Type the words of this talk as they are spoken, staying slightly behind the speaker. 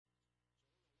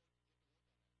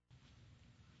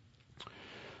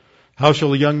How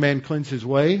shall a young man cleanse his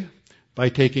way? By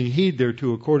taking heed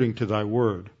thereto according to thy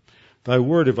word. Thy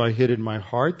word have I hid in my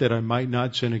heart, that I might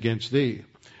not sin against thee.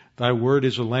 Thy word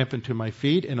is a lamp unto my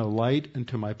feet, and a light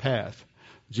unto my path.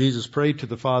 Jesus prayed to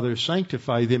the Father,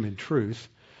 sanctify them in truth.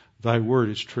 Thy word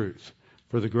is truth.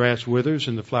 For the grass withers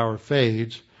and the flower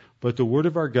fades, but the word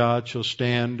of our God shall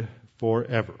stand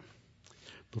forever.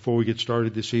 Before we get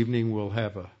started this evening, we'll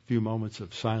have a few moments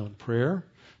of silent prayer,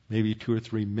 maybe 2 or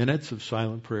 3 minutes of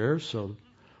silent prayer, so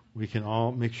we can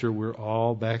all make sure we're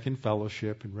all back in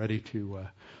fellowship and ready to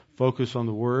focus on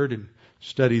the Word and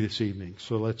study this evening.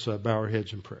 So let's bow our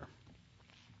heads in prayer.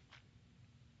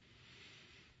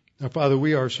 Now, Father,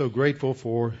 we are so grateful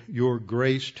for your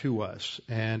grace to us.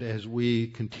 And as we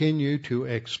continue to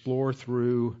explore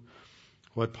through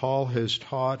what Paul has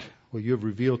taught, what you have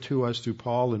revealed to us through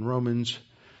Paul in Romans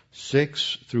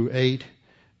 6 through 8,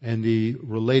 and the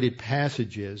related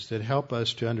passages that help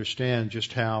us to understand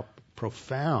just how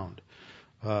profound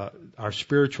our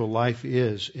spiritual life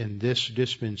is in this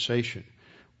dispensation.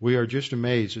 We are just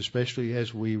amazed, especially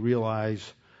as we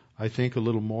realize, I think, a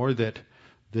little more that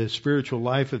the spiritual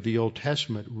life of the Old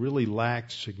Testament really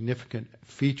lacked significant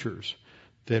features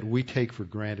that we take for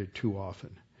granted too often.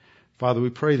 Father,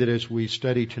 we pray that as we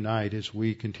study tonight, as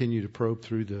we continue to probe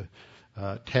through the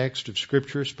text of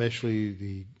Scripture,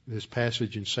 especially this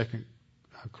passage in 2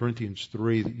 Corinthians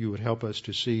 3, that you would help us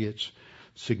to see its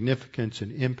significance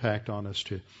and impact on us,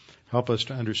 to help us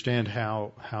to understand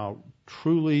how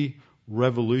truly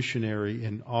revolutionary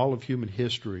in all of human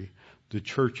history the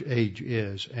church age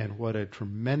is, and what a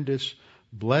tremendous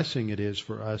blessing it is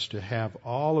for us to have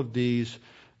all of these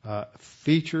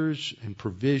features and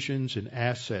provisions and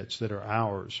assets that are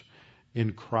ours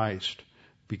in Christ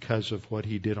because of what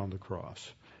he did on the cross.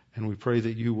 And we pray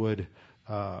that you would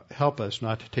help us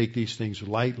not to take these things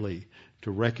lightly,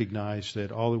 to recognize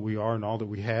that all that we are and all that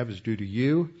we have is due to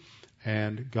you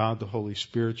and God the Holy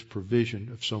Spirit's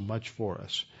provision of so much for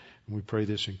us. And we pray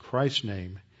this in Christ's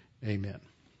name. Amen.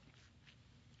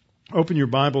 Open your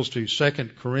Bibles to 2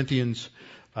 Corinthians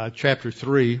chapter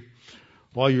 3.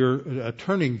 While you're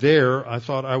turning there, I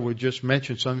thought I would just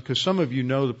mention something, because some of you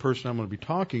know the person I'm going to be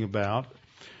talking about.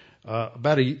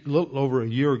 About a little over a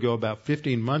year ago, about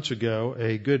 15 months ago,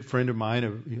 a good friend of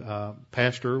mine, a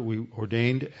pastor, we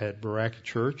ordained at Baraka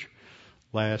Church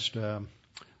last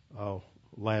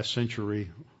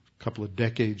century, a couple of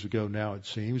decades ago now it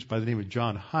seems, by the name of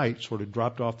John Haidt, sort of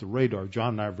dropped off the radar.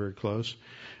 John and I are very close,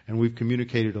 and we've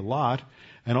communicated a lot.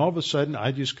 And all of a sudden,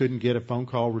 I just couldn't get a phone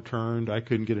call returned. I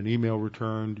couldn't get an email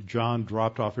returned. John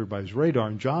dropped off everybody's radar,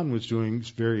 and John was doing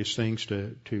various things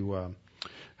to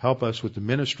help us with the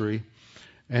ministry.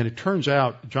 And it turns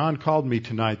out, John called me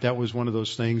tonight. That was one of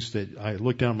those things that I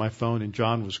looked down at my phone and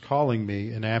John was calling me.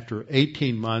 And after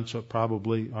 18 months, or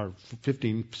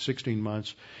 15, 16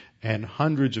 months, and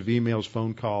hundreds of emails,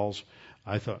 phone calls,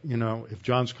 I thought, if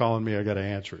John's calling me, I got to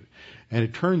answer it. And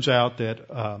it turns out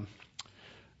that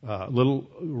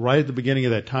right at the beginning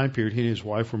of that time period, he and his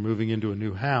wife were moving into a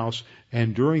new house,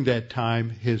 and during that time,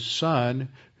 his son,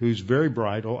 who's very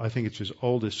bright, I think it's his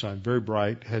oldest son, very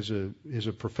bright, is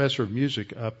a professor of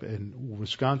music up in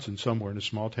Wisconsin somewhere in a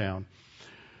small town,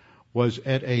 was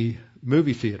at a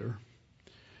movie theater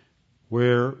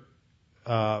where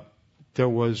there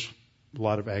was a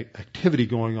lot of activity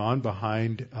going on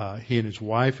behind he and his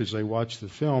wife as they watched the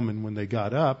film, and when they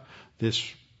got up,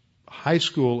 this high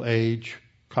school age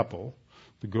couple,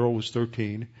 the girl was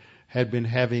 13, had been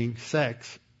having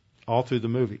sex all through the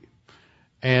movie.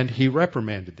 And he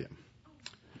reprimanded them.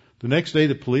 The next day,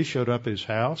 the police showed up at his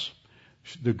house.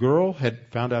 The girl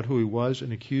had found out who he was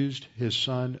and accused his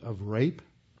son of rape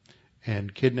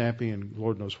and kidnapping and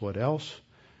Lord knows what else.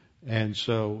 And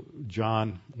so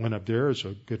John went up there, as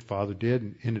a good father did,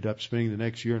 and ended up spending the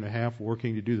next year and a half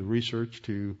working to do the research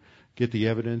to get the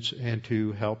evidence and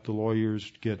to help the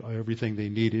lawyers get everything they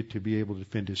needed to be able to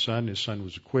defend his son. His son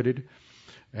was acquitted,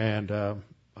 and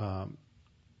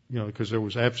because there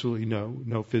was absolutely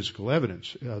no physical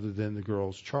evidence other than the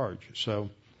girl's charge. So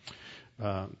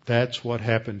that's what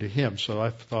happened to him. So I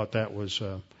thought that was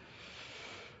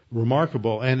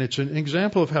remarkable, and it's an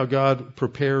example of how God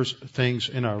prepares things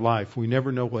in our life. We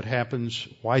never know what happens,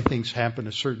 why things happen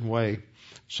a certain way.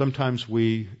 Sometimes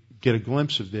we get a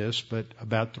glimpse of this, but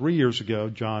about 3 years ago,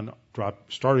 John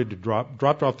dropped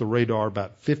off the radar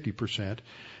about 50%,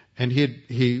 and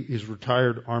he is a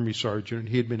retired Army sergeant, and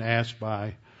he had been asked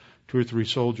by 2 or 3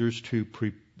 soldiers to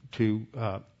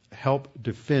help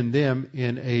defend them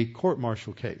in a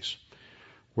court-martial case,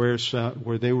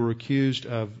 where they were accused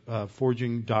of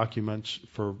forging documents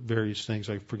for various things.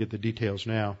 I forget the details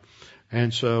now.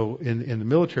 And so in the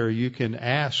military, you can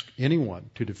ask anyone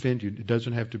to defend you. It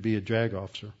doesn't have to be a JAG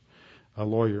officer, a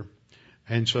lawyer.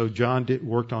 And so John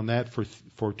worked on that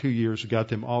for 2 years, got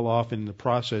them all off. And in the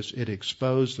process, it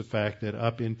exposed the fact that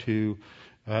up into,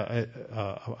 I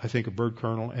think, a bird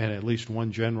colonel and at least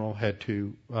one general had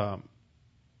to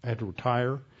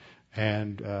retire.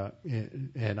 And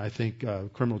I think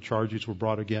criminal charges were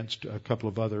brought against a couple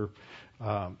of other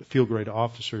field grade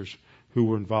officers who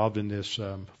were involved in this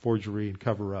forgery and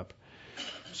cover up.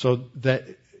 So that,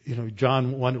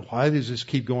 John wondered, why does this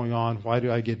keep going on? Why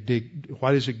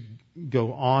does it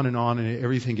go on and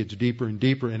everything gets deeper and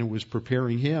deeper? And it was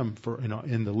preparing him for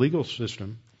in the legal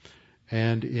system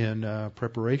and in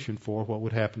preparation for what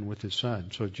would happen with his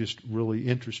son. So it's just really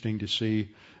interesting to see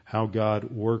how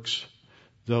God works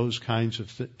those kinds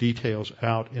of details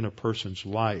out in a person's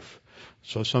life.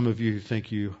 So some of you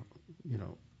think you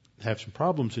have some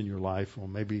problems in your life. Well,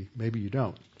 maybe you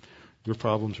don't. Your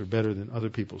problems are better than other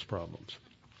people's problems.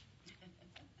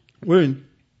 We're in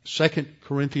 2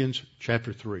 Corinthians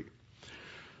chapter 3.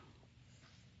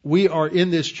 We are in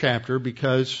this chapter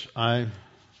because I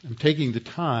am taking the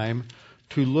time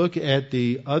to look at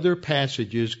the other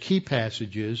passages, key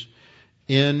passages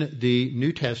in the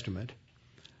New Testament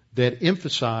that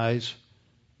emphasize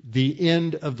the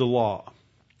end of the law.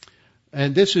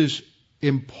 And this is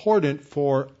important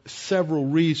for several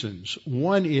reasons.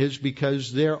 One is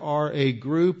because there are a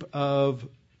group of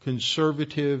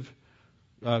conservative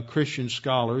Christian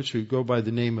scholars who go by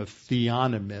the name of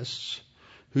theonomists,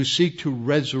 who seek to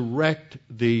resurrect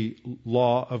the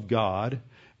law of God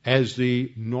as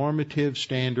the normative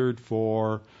standard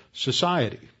for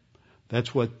society.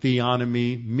 That's what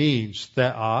theonomy means.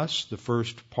 Theos, the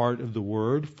first part of the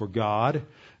word for God.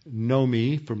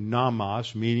 Nomi, from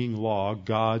nomos, meaning law,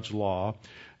 God's law.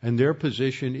 And their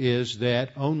position is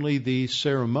that only the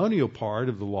ceremonial part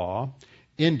of the law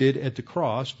ended at the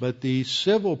cross, but the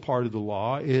civil part of the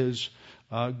law is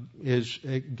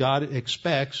God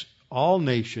expects all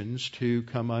nations to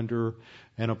come under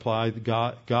and apply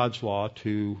God's law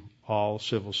to all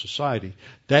civil society.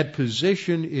 That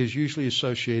position is usually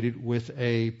associated with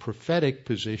a prophetic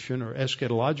position or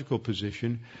eschatological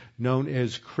position known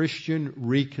as Christian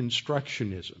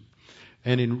Reconstructionism.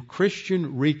 And in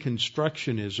Christian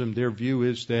Reconstructionism, their view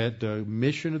is that the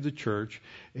mission of the church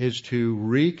is to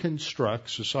reconstruct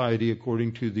society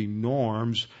according to the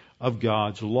norms of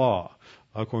God's law,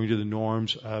 according to the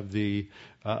norms of their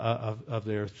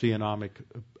theonomic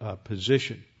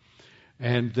position.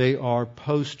 And they are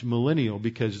post-millennial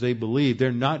because they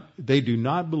do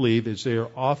not believe, as they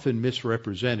are often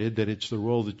misrepresented, that it's the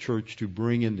role of the church to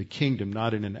bring in the kingdom,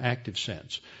 not in an active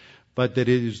sense, but that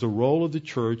it is the role of the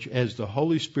church as the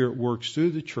Holy Spirit works through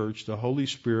the church. The Holy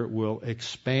Spirit will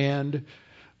expand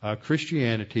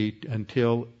Christianity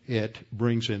until it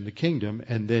brings in the kingdom,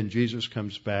 and then Jesus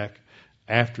comes back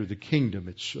after the kingdom.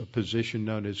 It's a position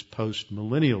known as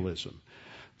post-millennialism.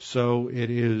 So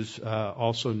it is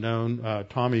also known,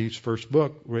 Tommy's first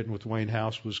book, written with Wayne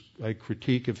House, was a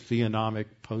critique of theonomic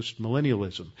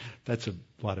postmillennialism. That's a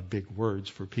lot of big words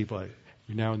for people.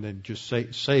 You now and then just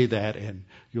say that and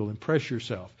you'll impress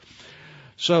yourself.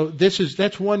 So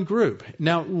that's one group.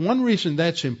 Now, one reason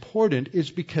that's important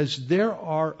is because there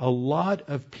are a lot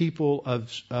of people of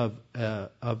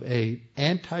a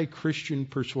anti-Christian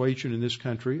persuasion in this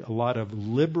country, a lot of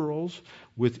liberals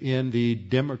within the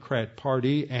Democrat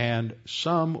Party and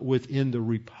some within the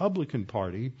Republican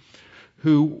Party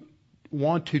who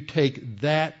want to take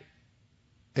that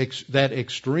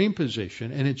extreme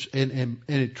position, and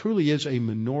it truly is a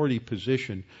minority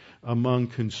position among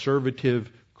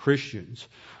conservative Christians.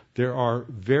 There are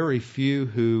very few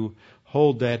who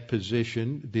hold that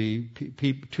position.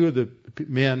 Two of the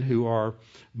men who are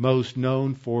most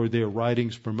known for their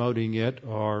writings promoting it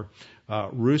are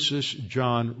Rousas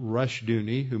John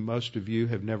Rushdoony, who most of you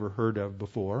have never heard of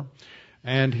before,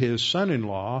 and his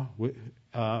son-in-law,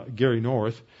 Gary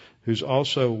North, who's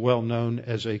also well known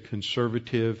as a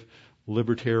conservative,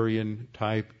 libertarian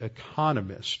type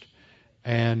economist.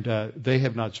 And they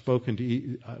have not spoken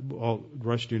to,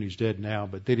 Rushdoony's dead now,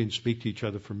 but they didn't speak to each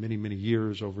other for many, many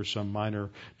years over some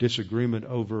minor disagreement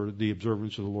over the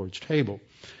observance of the Lord's table.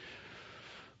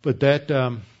 But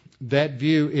that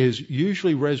view is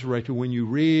usually resurrected when you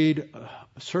read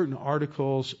certain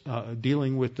articles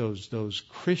dealing with those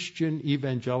Christian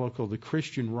evangelical, the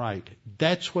Christian right.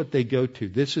 That's what they go to.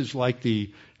 This is like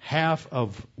the half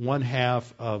of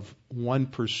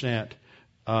 1%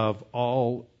 of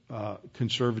all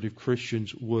conservative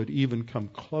Christians would even come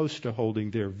close to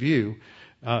holding their view.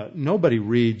 Nobody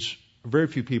reads, very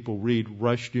few people read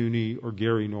Rushdoony or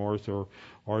Gary North or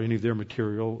any of their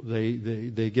material.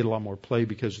 They get a lot more play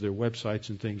because of their websites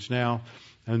and things now.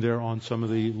 And they're on some of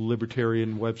the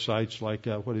libertarian websites like,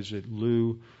 what's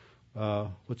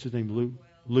his name?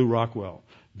 Lou Rockwell.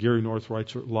 Gary North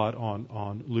writes a lot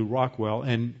on Lou Rockwell.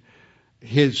 And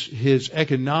his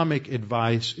economic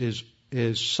advice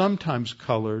is sometimes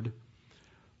colored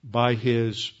by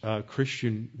his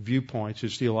Christian viewpoints,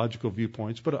 his theological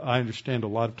viewpoints, but I understand a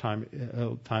lot of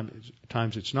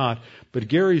times it's not. But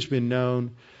Gary's been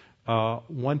known.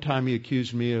 One time he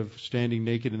accused me of standing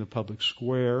naked in the public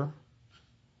square.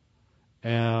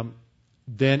 Then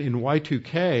in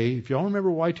Y2K, if y'all remember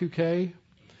Y2K,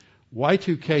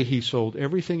 he sold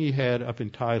everything he had up in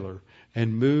Tyler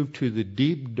and moved to the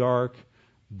deep, dark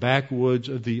backwoods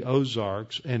of the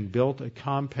Ozarks and built a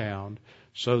compound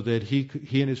so that he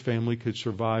and his family could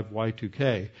survive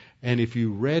Y2K. And if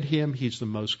you read him, he's the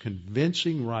most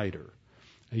convincing writer.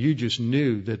 You just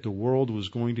knew that the world was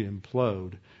going to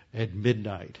implode at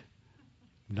midnight.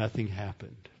 Nothing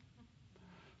happened.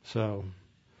 So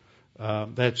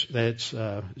that's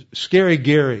Scary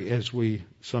Gary, as we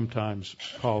sometimes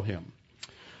call him.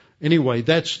 Anyway,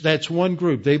 that's one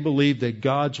group. They believe that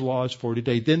God's law is for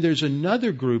today. Then there's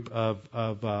another group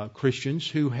of Christians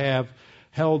who have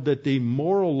held that the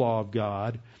moral law of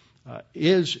God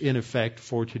is in effect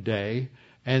for today,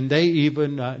 and they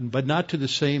even, but not to the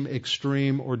same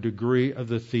extreme or degree of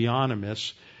the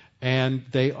theonomists, and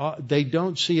they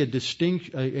don't see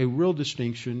a real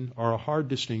distinction or a hard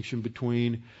distinction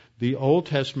between the Old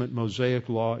Testament Mosaic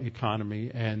law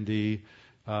economy and the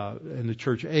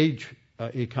church age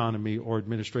economy or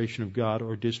administration of God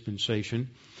or dispensation,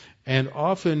 and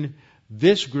often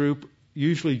this group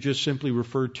usually just simply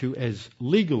referred to as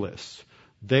legalists.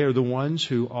 They are the ones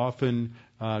who often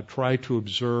try to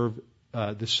observe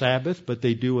the Sabbath, but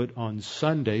they do it on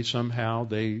Sunday. Somehow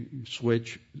they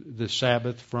switch the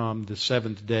Sabbath from the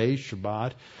seventh day,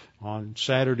 Shabbat, on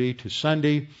Saturday to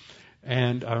Sunday.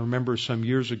 And I remember some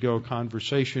years ago a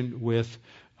conversation with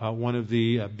one of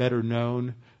the better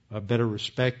known, better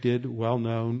respected,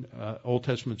 well-known Old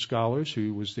Testament scholars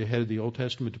who was the head of the Old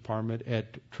Testament department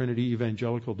at Trinity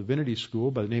Evangelical Divinity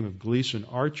School by the name of Gleason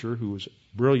Archer, who was a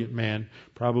brilliant man,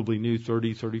 probably knew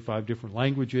 35 different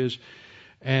languages.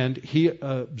 And he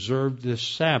observed the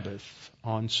Sabbath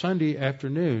on Sunday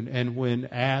afternoon. And when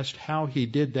asked how he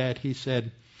did that, he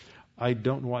said, I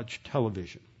don't watch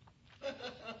television.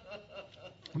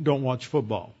 Don't watch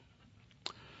football.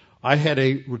 I had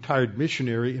a retired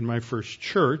missionary in my first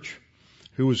church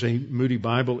who was a Moody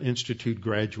Bible Institute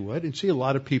graduate, and see a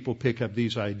lot of people pick up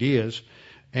these ideas.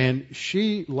 And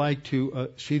she liked to.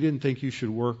 She didn't think you should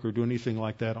work or do anything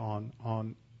like that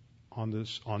on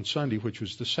Sunday, which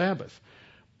was the Sabbath.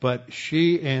 But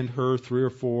she and her 3 or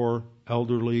 4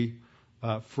 elderly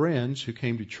friends who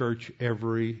came to church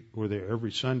were there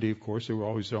every Sunday. Of course, they were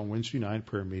always there on Wednesday night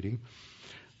prayer meeting.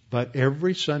 But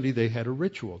every Sunday they had a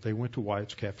ritual. They went to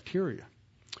Wyatt's Cafeteria.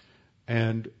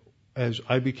 And as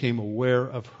I became aware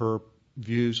of her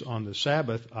views on the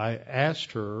Sabbath, I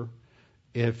asked her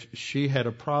if she had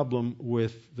a problem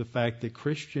with the fact that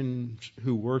Christians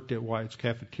who worked at Wyatt's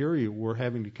Cafeteria were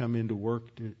having to come into work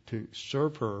to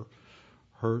serve her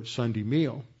Sunday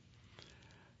meal.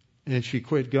 And she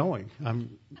quit going.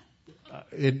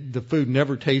 The food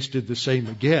never tasted the same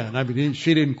again. I mean,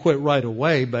 she didn't quit right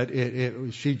away, but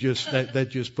that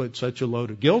just put such a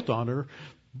load of guilt on her,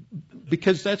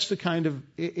 because that's the kind of.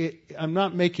 I'm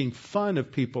not making fun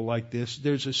of people like this.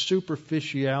 There's a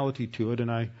superficiality to it,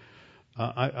 and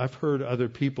I've heard other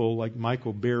people like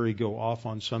Michael Berry go off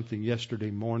on something yesterday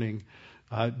morning,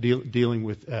 dealing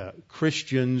with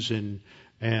Christians and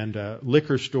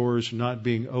liquor stores not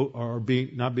being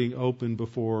open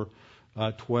before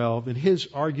 12, and his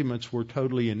arguments were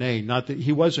totally inane. Not that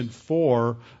he wasn't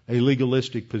for a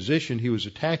legalistic position, he was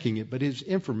attacking it, but his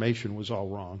information was all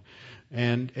wrong.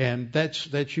 And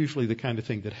that's usually the kind of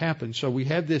thing that happens. So we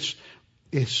have this.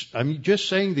 I'm just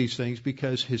saying these things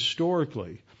because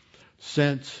historically,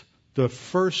 since the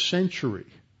first century,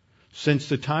 since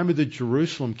the time of the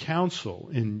Jerusalem Council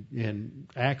in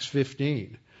Acts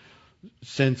 15,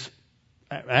 since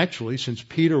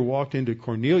Peter walked into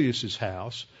Cornelius'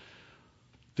 house,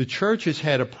 the church has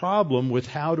had a problem with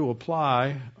how to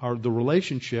apply the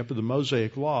relationship of the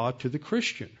Mosaic law to the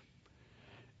Christian.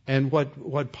 And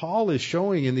what Paul is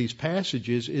showing in these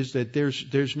passages is that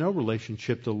there's no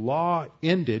relationship. The law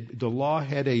ended. The law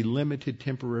had a limited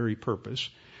temporary purpose.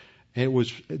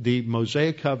 And the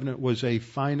Mosaic covenant was a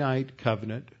finite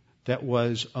covenant that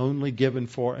was only given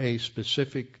for a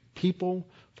specific people,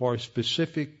 for a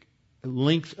specific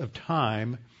length of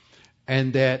time.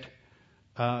 and that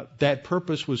that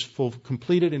purpose was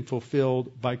completed and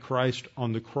fulfilled by Christ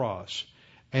on the cross.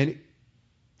 And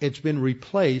it's been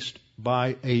replaced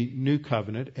by a new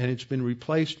covenant, and it's been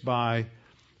replaced by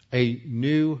a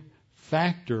new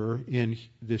factor in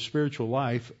the spiritual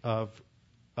life of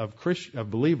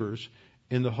believers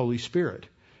in the Holy Spirit.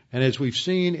 And as we've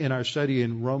seen in our study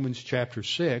in Romans chapter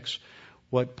 6,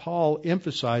 what Paul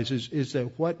emphasizes is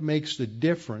that what makes the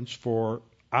difference for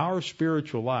our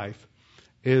spiritual life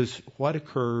is what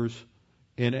occurs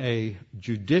in a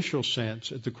judicial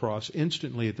sense at the cross,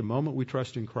 instantly at the moment we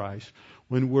trust in Christ,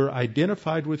 when we're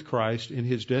identified with Christ in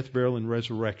His death, burial, and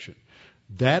resurrection.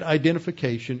 That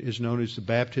identification is known as the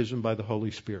baptism by the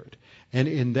Holy Spirit. And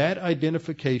in that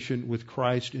identification with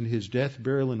Christ in His death,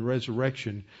 burial, and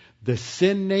resurrection, the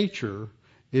sin nature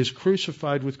is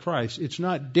crucified with Christ. It's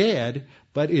not dead,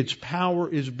 but its power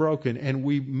is broken, and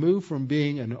we move from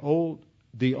being an old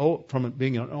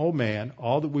man,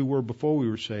 all that we were before we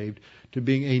were saved, to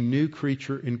being a new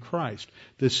creature in Christ.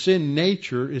 The sin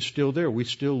nature is still there. We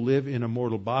still live in a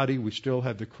mortal body. We still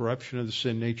have the corruption of the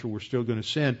sin nature. We're still going to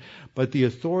sin. But the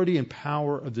authority and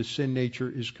power of the sin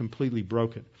nature is completely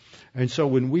broken. And so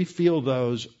when we feel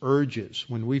those urges,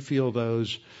 when we feel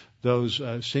those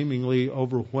seemingly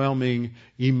overwhelming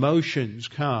emotions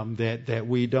come that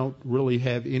we don't really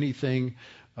have anything,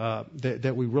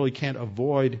 that we really can't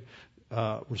avoid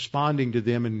responding to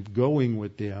them and going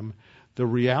with them, the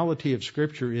reality of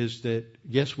Scripture is that,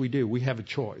 yes, we do. We have a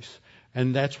choice.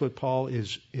 And that's what Paul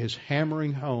is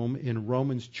hammering home in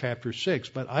Romans chapter 6.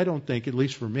 But I don't think, at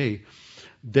least for me,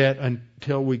 that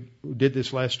until we did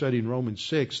this last study in Romans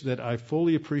 6, that I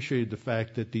fully appreciated the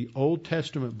fact that the Old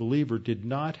Testament believer did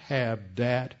not have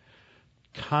that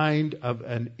kind of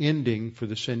an ending for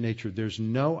the sin nature. There's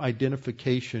no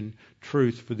identification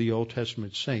truth for the Old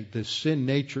Testament saint. The sin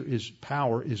nature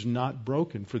power is not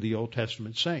broken for the Old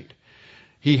Testament saint.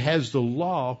 He has the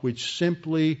law which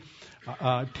simply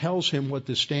tells him what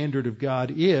the standard of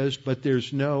God is, but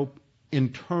there's no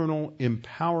internal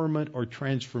empowerment or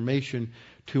transformation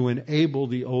to enable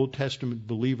the Old Testament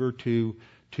believer to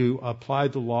apply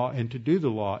the law and to do the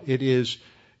law. It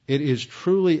is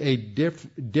truly a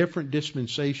different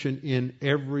dispensation in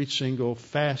every single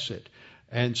facet.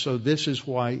 And so this is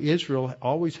why Israel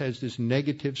always has this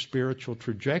negative spiritual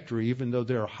trajectory, even though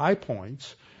there are high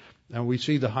points. And we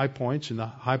see the high points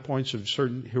of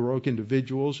certain heroic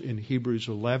individuals in Hebrews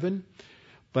 11.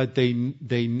 But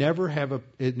it never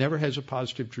has a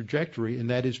positive trajectory,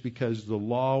 and that is because the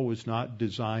law was not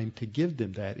designed to give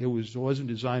them that. It wasn't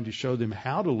designed to show them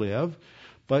how to live,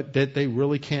 but that they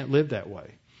really can't live that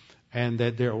way, and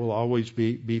that there will always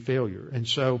be failure. And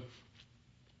so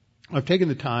I've taken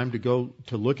the time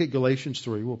to look at Galatians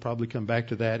 3. We'll probably come back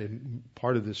to that in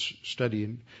part of this study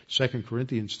in 2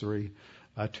 Corinthians 3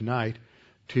 tonight,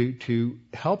 to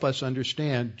help us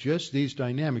understand just these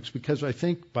dynamics, because I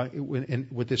think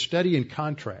with this study in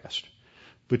contrast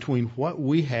between what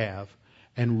we have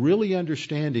and really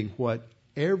understanding what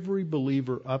every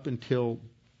believer up until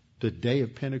the day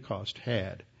of Pentecost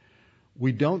had,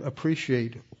 we don't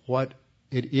appreciate what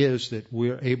it is that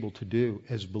we're able to do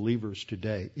as believers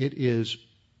today. It is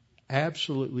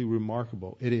absolutely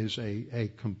remarkable. It is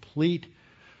a complete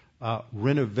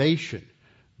renovation.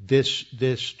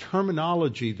 This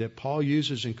terminology that Paul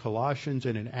uses in Colossians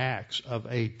and in Acts of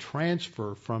a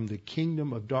transfer from the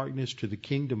kingdom of darkness to the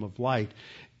kingdom of light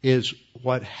is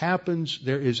what happens.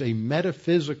 There is a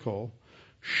metaphysical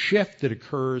shift that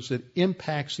occurs that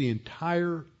impacts the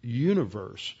entire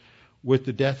universe with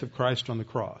the death of Christ on the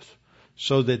cross.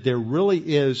 So that there really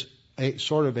is a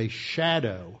sort of a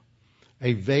shadow,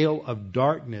 a veil of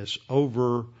darkness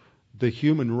over the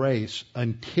human race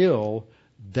until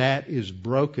that is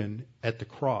broken at the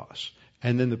cross.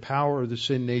 And then the power of the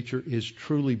sin nature is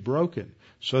truly broken,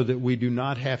 so that we do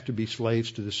not have to be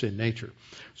slaves to the sin nature.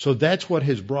 So that's what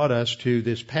has brought us to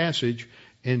this passage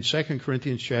in 2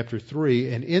 Corinthians chapter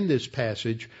 3. And in this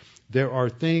passage, there are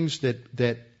things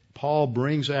that Paul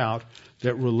brings out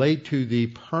that relate to the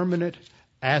permanent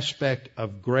aspect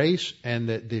of grace and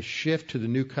that this shift to the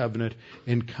new covenant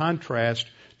in contrast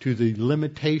to the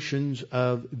limitations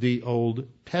of the Old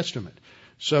Testament.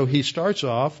 So he starts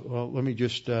off, well, let me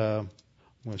just, I'm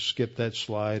going to skip that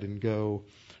slide and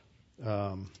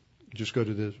just go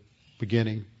to the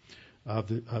beginning of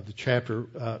the chapter.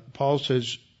 Paul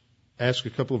says, ask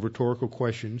a couple of rhetorical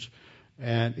questions.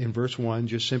 And in verse 1,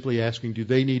 just simply asking, do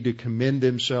they need to commend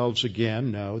themselves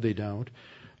again? No, they don't.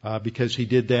 Because he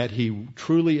did that, he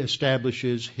truly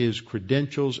establishes his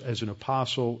credentials as an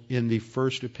apostle in the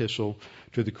first epistle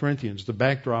to the Corinthians. The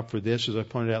backdrop for this, as I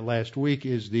pointed out last week,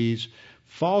 is these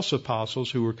false apostles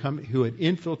who had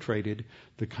infiltrated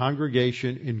the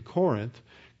congregation in Corinth,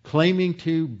 claiming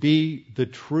to be the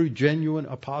true, genuine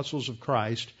apostles of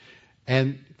Christ,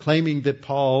 and claiming that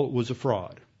Paul was a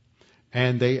fraud.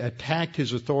 And they attacked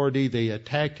his authority, they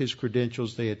attacked his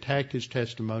credentials, they attacked his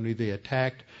testimony, they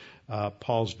attacked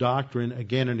Paul's doctrine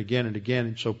again and again and again.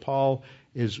 And so Paul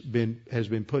has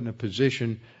been put in a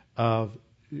position of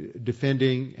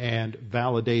defending and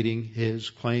validating his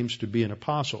claims to be an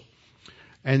apostle.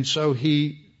 And so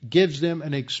he gives them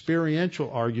an experiential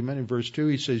argument. In verse 2,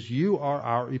 he says, "You are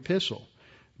our epistle."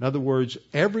 In other words,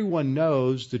 everyone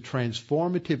knows the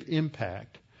transformative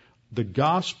impact the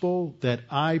gospel that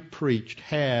I preached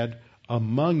had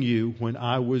among you when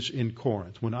I was in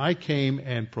Corinth. When I came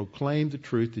and proclaimed the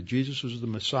truth that Jesus was the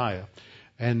Messiah,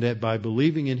 and that by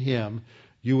believing in Him,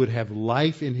 you would have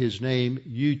life in His name,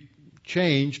 you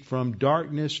changed from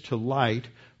darkness to light,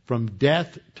 from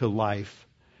death to life,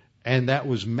 and that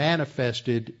was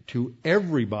manifested to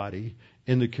everybody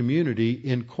in the community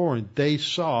in Corinth. They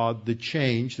saw the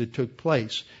change that took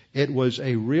place. It was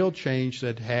a real change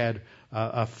that had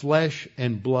a flesh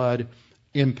and blood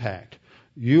impact.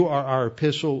 You are our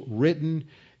epistle written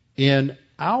in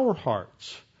our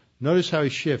hearts. Notice how he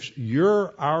shifts.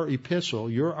 You're our epistle,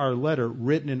 you're our letter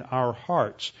written in our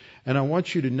hearts. And I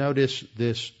want you to notice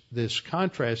this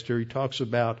contrast here. He talks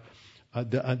about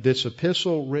this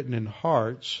epistle written in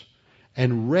hearts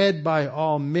and read by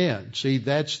all men. See,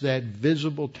 that's that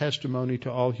visible testimony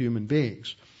to all human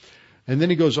beings. And then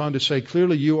he goes on to say,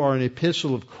 clearly you are an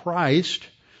epistle of Christ,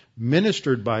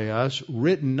 ministered by us,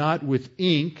 written not with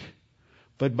ink,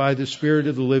 but by the Spirit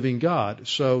of the living God.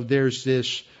 So there's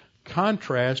this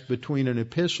contrast between an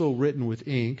epistle written with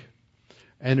ink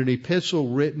and an epistle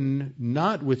written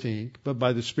not with ink, but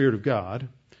by the Spirit of God,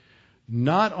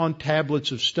 not on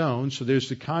tablets of stone. So there's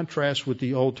the contrast with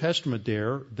the Old Testament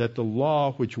there, that the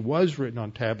law, which was written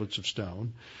on tablets of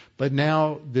stone, but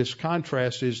now this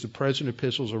contrast is the present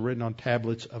epistles are written on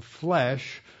tablets of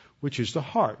flesh, which is the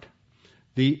heart,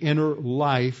 the inner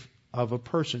life of a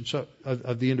person, so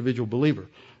of the individual believer.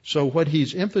 So what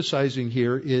he's emphasizing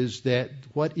here is that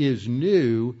what is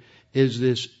new is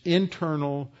this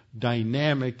internal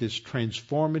dynamic, this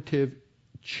transformative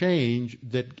change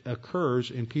that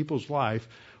occurs in people's life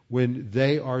when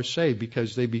they are saved,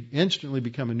 because they instantly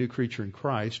become a new creature in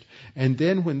Christ. And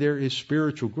then when there is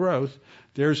spiritual growth,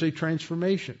 there's a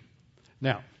transformation.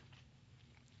 Now,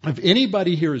 if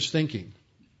anybody here is thinking,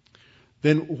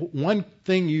 then one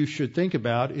thing you should think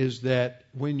about is that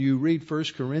when you read 1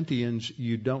 Corinthians,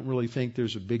 you don't really think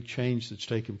there's a big change that's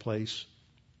taken place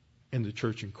in the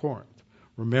church in Corinth.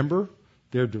 Remember,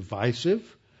 they're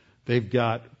divisive. They've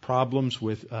got problems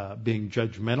with being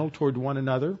judgmental toward one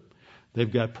another.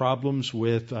 They've got problems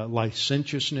with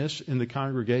licentiousness in the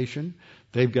congregation.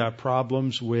 They've got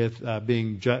problems with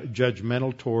being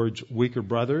judgmental towards weaker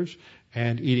brothers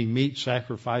and eating meat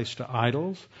sacrificed to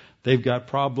idols. They've got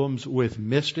problems with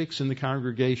mystics in the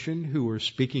congregation who are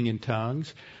speaking in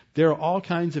tongues. There are all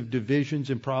kinds of divisions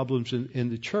and problems in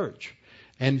the church.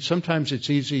 And sometimes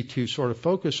it's easy to sort of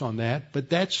focus on that,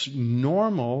 but that's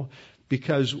normal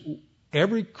because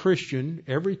every Christian,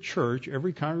 every church,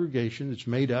 every congregation that's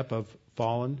made up of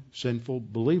fallen, sinful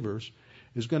believers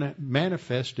is going to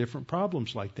manifest different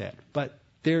problems like that. But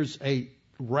there's a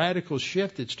radical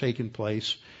shift that's taken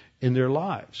place in their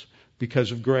lives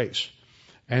because of grace.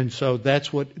 And so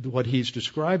that's what he's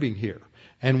describing here.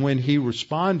 And when he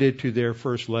responded to their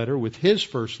first letter with his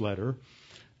first letter,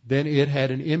 then it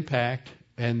had an impact,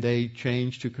 and they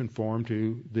changed to conform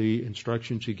to the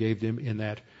instructions he gave them in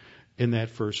that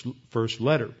first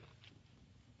letter.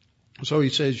 So he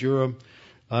says, you're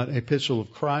an epistle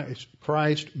of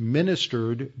Christ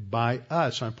ministered by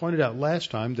us. I pointed out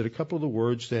last time that a couple of the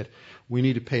words that we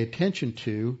need to pay attention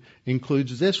to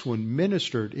includes this one,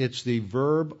 ministered. It's the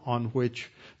verb on which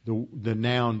the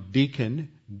noun deacon,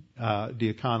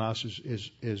 diakonos,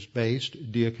 is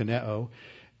based, diakoneo.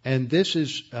 And this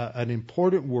is an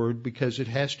important word because it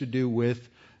has to do with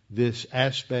this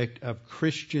aspect of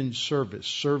Christian service,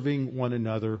 serving one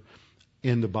another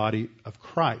in the body of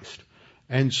Christ.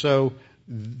 And so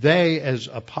they, as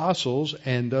apostles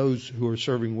and those who are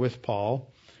serving with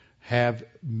Paul, have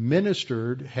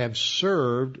ministered, have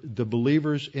served the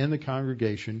believers in the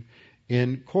congregation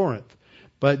in Corinth.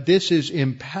 But this is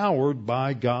empowered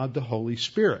by God the Holy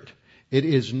Spirit. It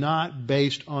is not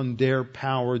based on their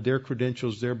power, their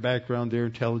credentials, their background, their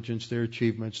intelligence, their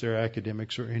achievements, their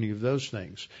academics, or any of those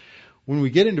things. when we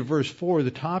get into verse 4,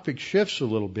 the topic shifts a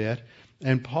little bit,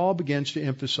 and Paul begins to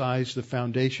emphasize the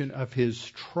foundation of his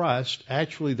trust.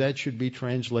 Actually, that should be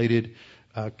translated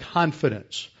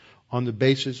confidence, on the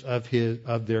basis of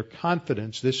their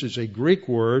confidence. This is a Greek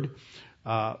word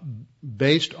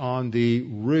based on the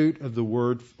root of the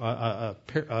word, a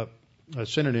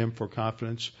synonym for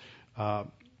confidence,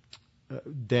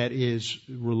 that is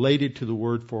related to the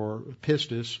word for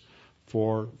pistis,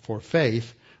 for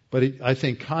faith. But I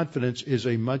think confidence is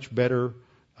a much better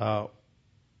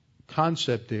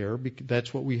concept there.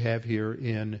 That's what we have here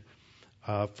in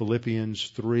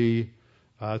Philippians 3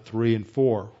 and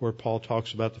 4, where Paul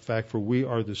talks about the fact, for we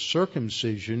are the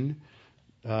circumcision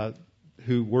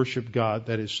who worship God,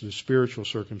 that is the spiritual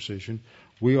circumcision.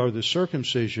 We are the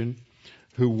circumcision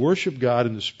who worship God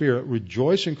in the Spirit,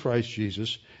 rejoice in Christ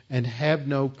Jesus, and have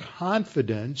no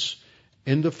confidence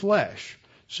in the flesh.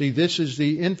 See, this is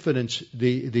the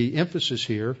emphasis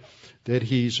here that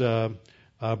he's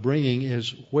bringing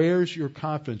is, where's your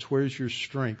confidence? Where's your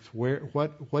strength?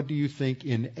 What do you think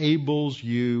enables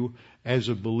you as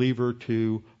a believer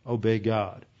to obey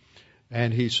God?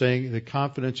 And he's saying the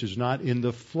confidence is not in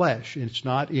the flesh. It's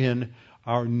not in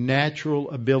our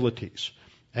natural abilities.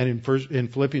 And in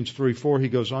Philippians 3:4, he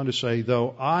goes on to say,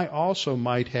 though I also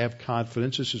might have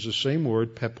confidence, this is the same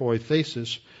word,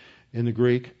 pepoithesis in the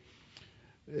Greek,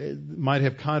 might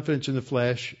have confidence in the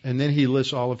flesh, and then he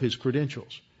lists all of his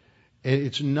credentials.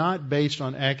 It's not based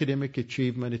on academic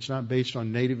achievement. It's not based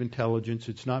on native intelligence.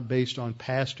 It's not based on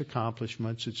past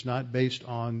accomplishments. It's not based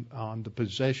on the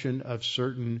possession of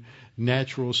certain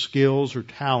natural skills or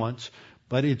talents,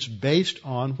 but it's based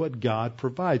on what God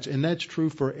provides. And that's true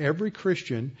for every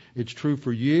Christian. It's true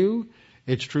for you.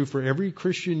 It's true for every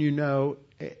Christian you know,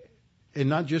 and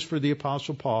not just for the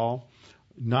Apostle Paul,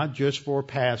 not just for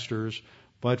pastors,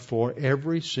 but for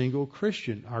every single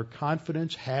Christian. Our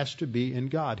confidence has to be in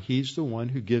God. He's the one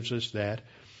who gives us that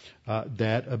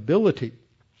ability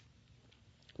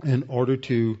in order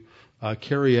to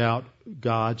carry out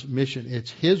God's mission. It's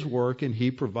His work, and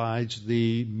He provides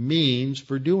the means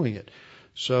for doing it.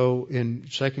 So in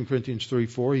 2 Corinthians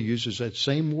 3:4, he uses that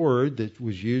same word that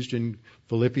was used in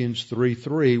Philippians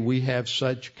 3:3. We have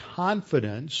such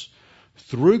confidence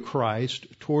through Christ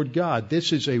toward God.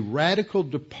 This is a radical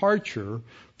departure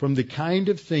from the kind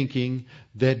of thinking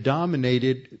that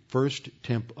dominated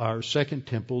Second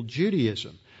Temple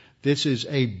Judaism. This is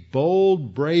a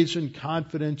bold, brazen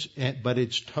confidence, but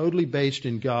it's totally based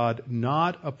in God,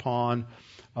 not upon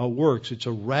works. It's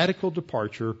a radical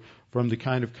departure from the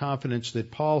kind of confidence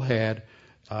that Paul had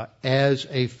as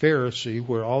a Pharisee,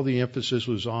 where all the emphasis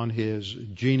was on his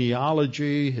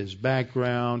genealogy, his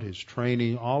background, his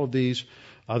training, all of these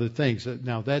other things.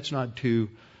 Now, that's not to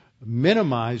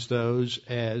minimize those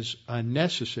as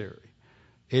unnecessary.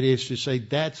 It is to say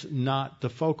that's not the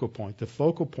focal point. The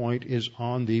focal point is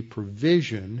on the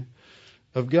provision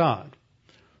of God.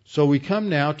 So we come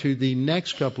now to the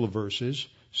next couple of verses,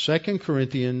 2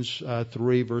 Corinthians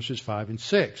 3, verses 5 and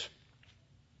 6.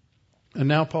 And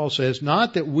now Paul says,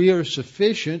 not that we are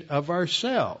sufficient of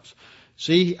ourselves.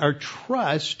 See, our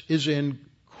trust is in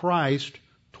Christ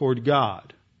toward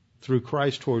God, through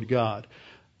Christ toward God.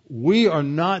 We are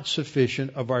not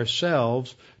sufficient of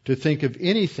ourselves to think of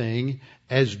anything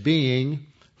as being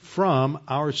from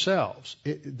ourselves.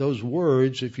 Those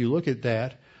words, if you look at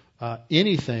that,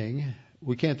 anything,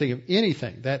 we can't think of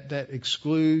anything. That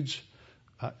excludes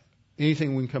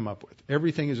anything we can come up with.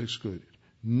 Everything is excluded.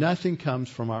 Nothing comes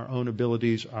from our own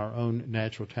abilities, our own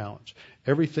natural talents.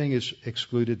 Everything is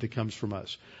excluded that comes from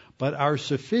us. But our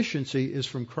sufficiency is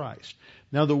from Christ.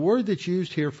 Now, the word that's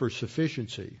used here for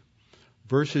sufficiency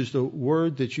versus the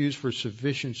word that's used for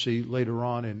sufficiency later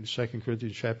on in 2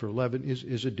 Corinthians chapter 11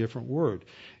 is a different word.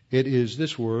 It is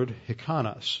this word,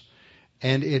 hikanos.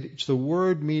 And it's the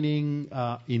word meaning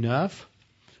enough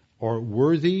or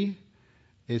worthy.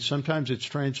 Sometimes it's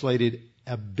translated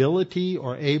ability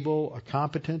or able or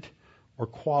competent or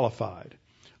qualified.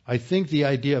 I think the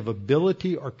idea of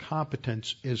ability or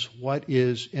competence is what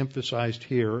is emphasized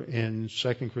here in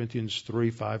 2 Corinthians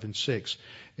 3, 5, and 6.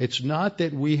 It's not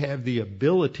that we have the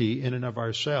ability in and of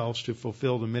ourselves to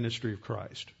fulfill the ministry of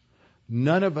Christ.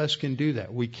 None of us can do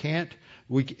that. We can't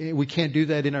do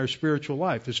that in our spiritual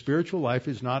life. The spiritual life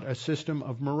is not a system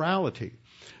of morality.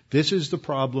 This is the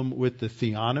problem with the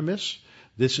theonomists.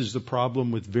 This is the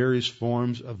problem with various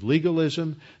forms of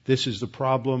legalism. This is the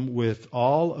problem with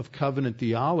all of covenant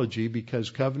theology, because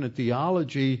covenant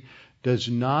theology does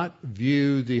not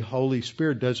view the Holy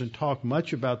Spirit, doesn't talk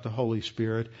much about the Holy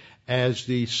Spirit as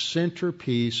the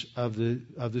centerpiece of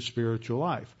the spiritual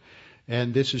life.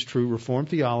 and this is true, Reformed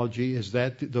theology is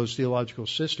that those theological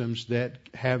systems that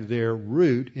have their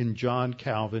root in John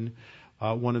Calvin,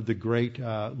 one of the great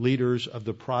leaders of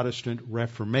the Protestant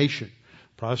Reformation.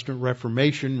 Protestant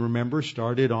Reformation, remember,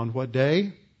 started on what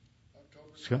day? October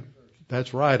 31st.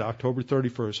 That's right, October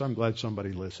 31st. I'm glad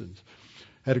somebody listens.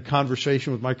 Had a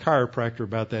conversation with my chiropractor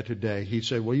about that today. He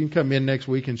said, well, you can come in next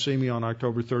week and see me on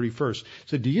October 31st. I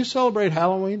said, do you celebrate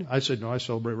Halloween? I said, no, I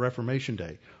celebrate Reformation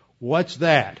Day. What's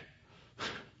that?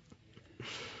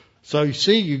 So you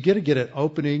see, you get to get an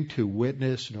opening to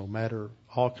witness no matter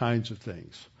all kinds of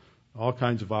things, all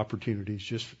kinds of opportunities.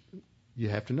 Just, you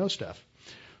have to know stuff.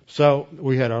 So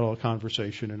we had our little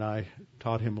conversation, and I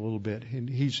taught him a little bit. And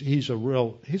he's a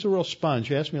real sponge.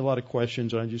 He asked me a lot of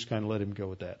questions, and I just kind of let him go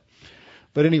with that.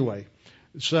 But anyway,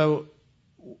 so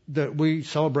we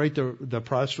celebrate the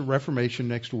Protestant Reformation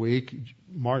next week.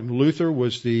 Martin Luther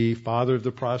was the father of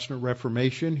the Protestant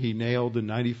Reformation. He nailed the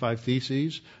 95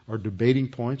 Theses, or debating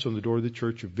points, on the door of the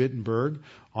Church of Wittenberg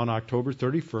on October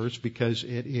 31st because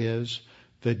it is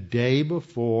the day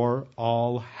before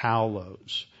All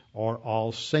Hallows, or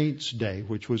All Saints' Day,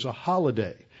 which was a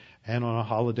holiday. And on a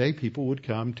holiday, people would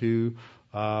come to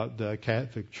the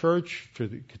Catholic Church, to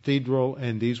the cathedral,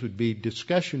 and these would be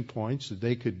discussion points that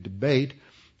they could debate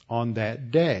on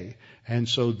that day. And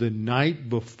so the night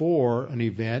before an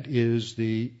event is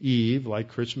the eve, like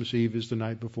Christmas Eve is the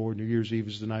night before, New Year's Eve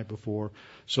is the night before.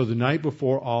 So the night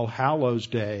before All Hallows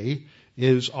Day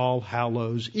is All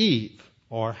Hallows Eve,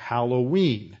 or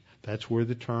Halloween. That's where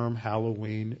the term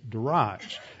Halloween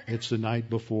derives. It's the night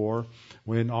before,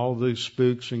 when all the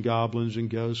spooks and goblins and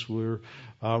ghosts were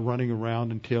running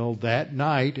around until that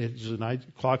night. It's the night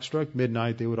clock struck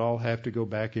midnight. They would all have to go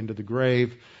back into the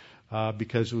grave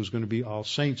because it was going to be All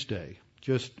Saints' Day.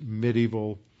 Just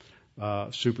medieval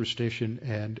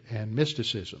superstition and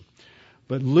mysticism.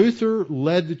 But Luther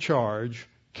led the charge.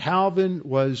 Calvin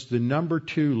was the number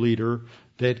 2 leader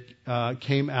that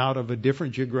came out of a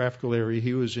different geographical area.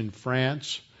 He was in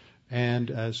France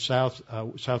and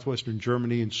southwestern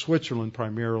Germany and Switzerland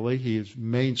primarily. His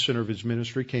main center of his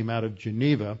ministry came out of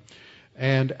Geneva.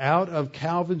 And out of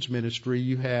Calvin's ministry,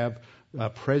 you have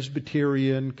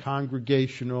Presbyterian,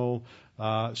 Congregational,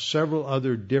 several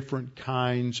other different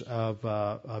kinds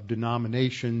of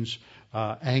denominations.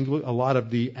 A lot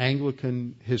of the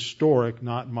Anglican historic,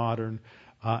 not modern,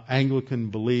 Anglican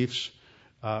beliefs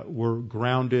were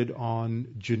grounded on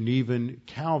Genevan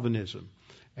Calvinism.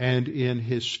 And in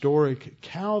historic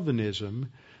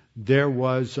Calvinism, there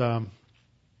was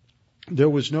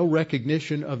no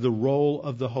recognition of the role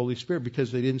of the Holy Spirit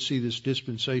because they didn't see this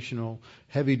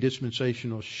heavy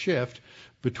dispensational shift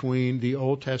between the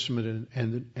Old Testament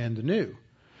and the New.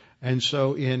 And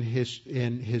so in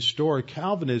historic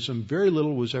Calvinism, very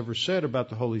little was ever said about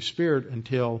the Holy Spirit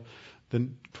until the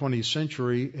 20th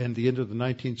century and the end of the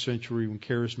 19th century, when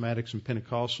charismatics and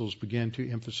Pentecostals began to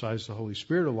emphasize the Holy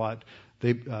Spirit a lot.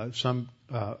 Some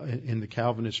in the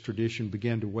Calvinist tradition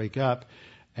began to wake up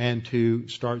and to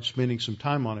start spending some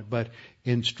time on it. But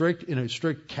in a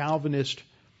strict Calvinist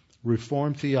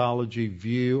Reformed theology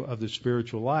view of the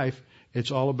spiritual life,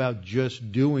 it's all about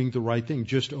just doing the right thing,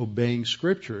 just obeying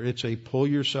Scripture. It's a pull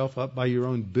yourself up by your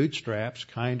own bootstraps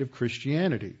kind of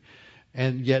Christianity.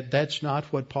 And yet that's not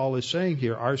what Paul is saying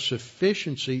here. Our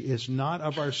sufficiency is not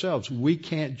of ourselves. We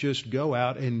can't just go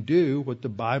out and do what the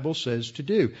Bible says to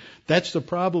do. That's the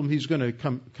problem he's going to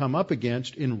come up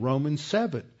against in Romans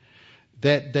 7.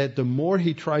 That the more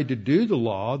he tried to do the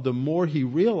law, the more he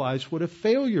realized what a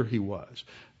failure he was.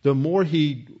 The more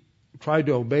he tried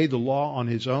to obey the law on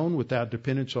his own without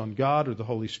dependence on God or the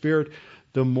Holy Spirit,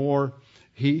 the more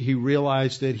he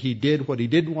realized that he did what he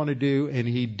didn't want to do and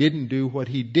he didn't do what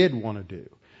he did want to do.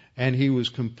 And he was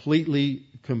completely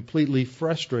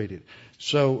frustrated.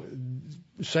 So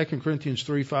 2 Corinthians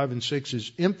 3, 5, and 6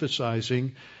 is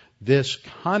emphasizing this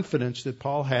confidence that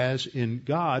Paul has in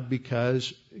God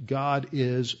because God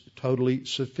is totally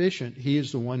sufficient. He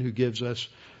is the one who gives us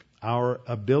our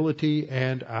ability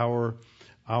and our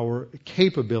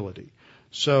capability.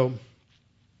 So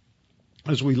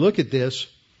as we look at this,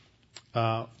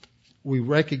 we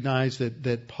recognize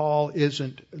that Paul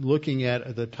isn't looking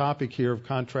at the topic here of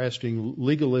contrasting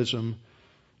legalism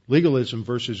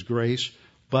versus grace,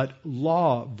 but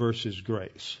law versus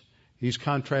grace. He's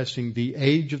contrasting the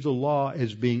age of the law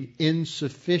as being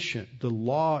insufficient. The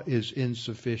law is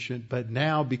insufficient, but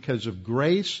now because of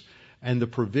grace and the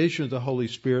provision of the Holy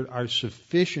Spirit, our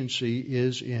sufficiency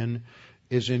is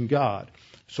in God.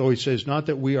 So he says, not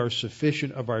that we are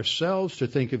sufficient of ourselves to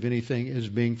think of anything as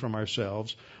being from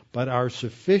ourselves, but our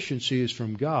sufficiency is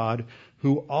from God,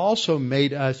 who also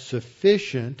made us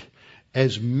sufficient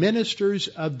as ministers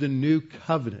of the new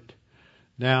covenant.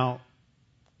 Now,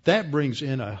 that brings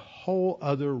in a whole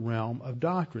other realm of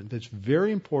doctrine that's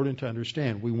very important to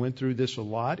understand. We went through this a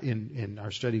lot in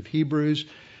our study of Hebrews,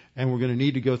 and we're going to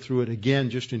need to go through it again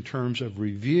just in terms of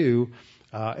review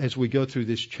as we go through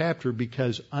this chapter,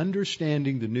 because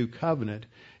understanding the new covenant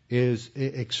is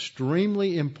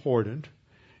extremely important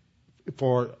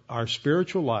for our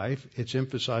spiritual life. It's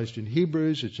emphasized in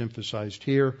Hebrews, it's emphasized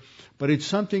here, but it's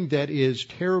something that is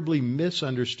terribly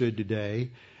misunderstood today.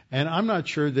 And I'm not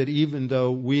sure that even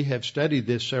though we have studied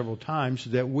this several times,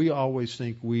 that we always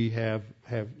think we have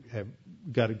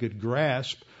got a good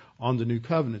grasp on the new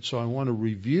covenant. So I want to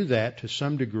review that to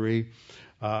some degree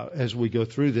as we go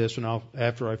through this. And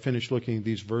after I finish looking at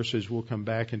these verses, we'll come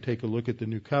back and take a look at the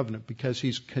new covenant, because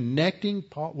he's connecting,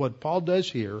 what Paul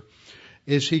does here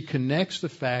is he connects the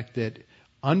fact that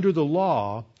under the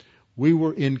law, we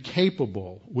were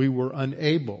incapable, we were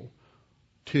unable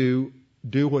to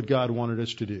do what God wanted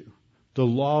us to do. The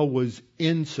law was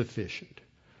insufficient.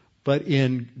 But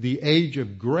in the age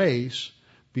of grace,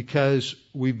 because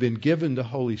we've been given the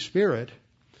Holy Spirit,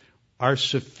 our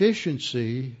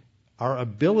sufficiency, our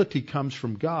ability comes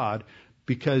from God,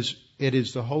 because it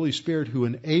is the Holy Spirit who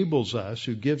enables us,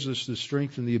 who gives us the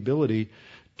strength and the ability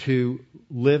to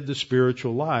live the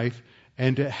spiritual life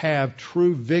and to have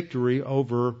true victory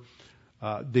over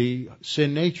the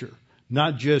sin nature.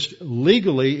 Not just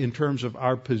legally in terms of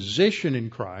our position in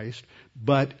Christ,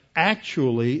 but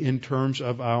actually in terms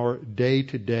of our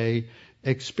day-to-day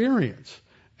experience.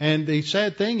 And the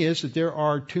sad thing is that there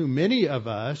are too many of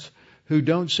us who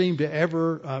don't seem to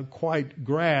ever quite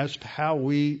grasp how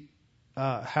we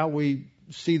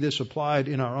see this applied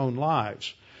in our own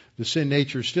lives. The sin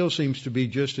nature still seems to be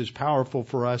just as powerful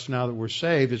for us now that we're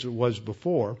saved as it was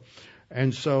before.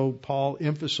 And so Paul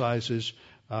emphasizes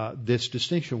this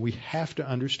distinction. We have to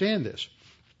understand this.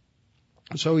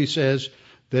 So he says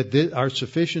that our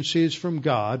sufficiency is from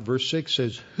God. Verse 6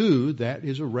 says, who, that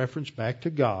is a reference back to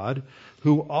God,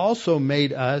 who also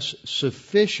made us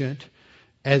sufficient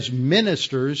as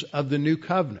ministers of the new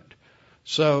covenant.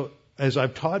 So, as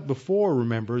I've taught before,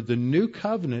 remember, the new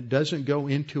covenant doesn't go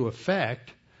into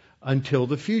effect until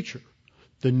the future.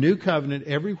 The new covenant,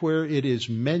 everywhere it is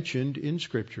mentioned in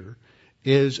Scripture,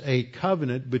 is a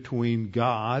covenant between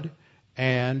God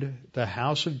and the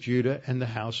house of Judah and the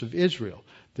house of Israel.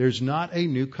 There's not a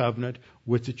new covenant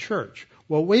with the church.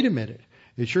 Well, wait a minute.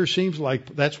 It sure seems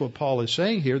like that's what Paul is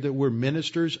saying here, that we're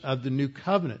ministers of the new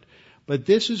covenant. But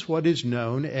this is what is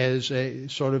known as a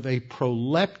sort of a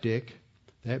proleptic,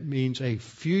 that means a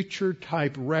future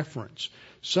type reference.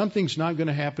 Something's not going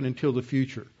to happen until the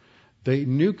future. The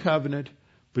new covenant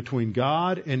between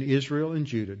God and Israel and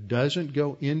Judah doesn't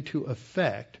go into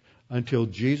effect until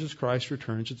Jesus Christ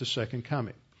returns at the second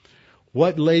coming.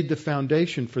 What laid the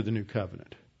foundation for the new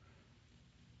covenant?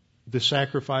 The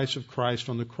sacrifice of Christ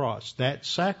on the cross. That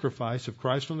sacrifice of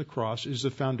Christ on the cross is the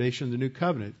foundation of the new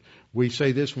covenant. We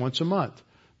say this once a month.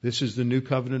 This is the new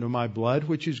covenant of my blood,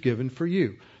 which is given for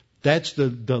you. That's the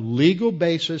legal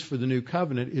basis for the new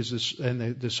covenant, is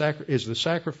the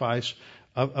sacrifice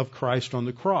of Christ on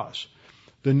the cross.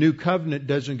 The new covenant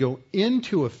doesn't go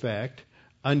into effect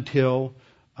until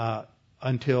the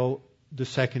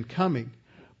second coming.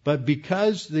 But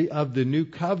because of the new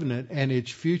covenant and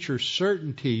its future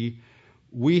certainty,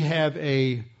 we have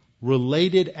a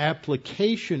related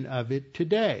application of it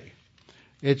today.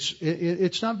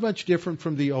 It's not much different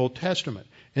from the Old Testament.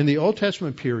 In the Old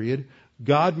Testament period,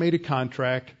 God made a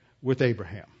contract with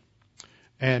Abraham.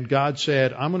 And God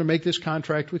said, I'm going to make this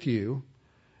contract with you.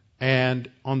 And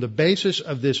on the basis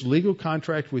of this legal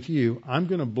contract with you, I'm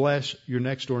going to bless your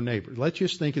next door neighbor. Let's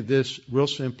just think of this real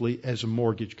simply as a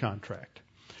mortgage contract.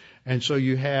 And so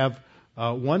you have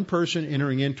one person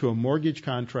entering into a mortgage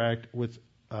contract with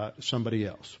somebody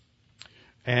else.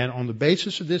 And on the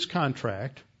basis of this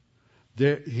contract,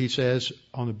 he says,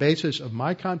 on the basis of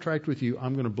my contract with you,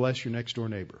 I'm going to bless your next door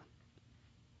neighbor.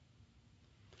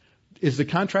 Is the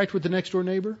contract with the next door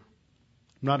neighbor?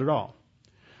 Not at all.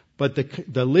 But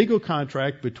the legal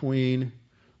contract between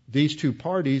these two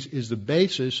parties is the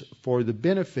basis for the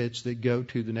benefits that go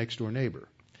to the next door neighbor.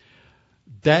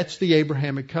 That's the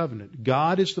Abrahamic covenant.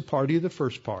 God is the party of the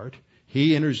first part.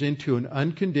 He enters into an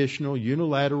unconditional,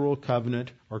 unilateral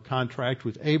covenant or contract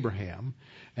with Abraham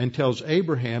and tells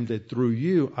Abraham that through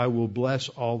you I will bless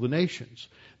all the nations.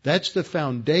 That's the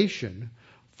foundation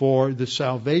for the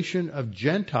salvation of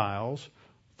Gentiles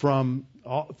from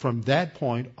that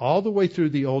point all the way through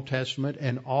the Old Testament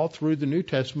and all through the New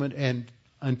Testament and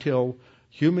until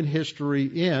human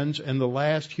history ends and the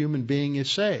last human being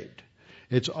is saved.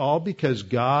 It's all because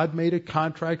God made a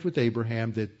contract with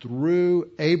Abraham that through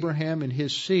Abraham and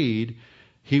his seed,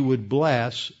 he would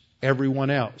bless everyone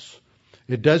else.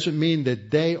 It doesn't mean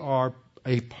that they are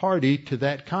a party to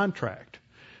that contract.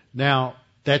 Now,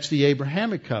 that's the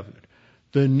Abrahamic covenant.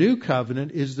 The new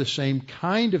covenant is the same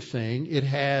kind of thing. It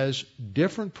has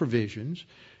different provisions.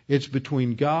 It's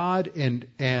between God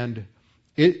and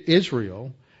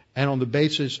Israel. And on the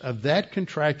basis of that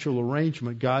contractual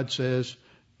arrangement, God says,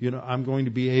 I'm going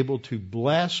to be able to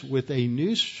bless with a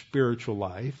new spiritual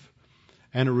life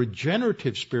and a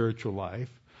regenerative spiritual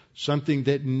life, something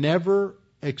that never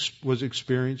was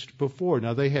experienced before.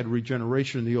 Now, they had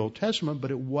regeneration in the Old Testament,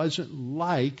 but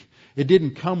it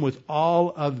didn't come with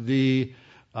all of the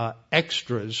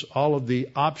extras, all of the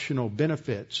optional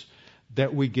benefits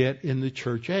that we get in the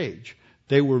church age.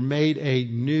 They were made a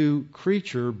new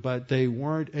creature, but they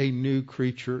weren't a new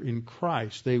creature in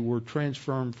Christ. They were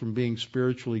transformed from being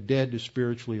spiritually dead to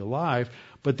spiritually alive,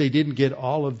 but they didn't get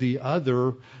all of the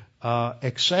other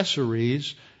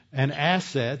accessories and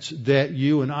assets that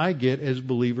you and I get as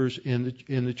believers in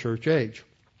the church age.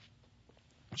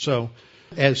 So,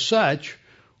 as such,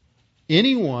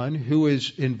 anyone who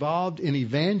is involved in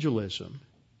evangelism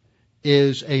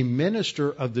is a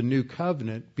minister of the new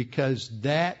covenant, because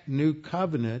that new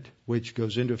covenant, which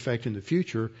goes into effect in the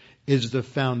future, is the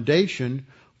foundation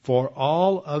for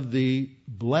all of the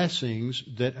blessings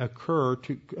that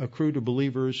accrue to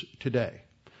believers today.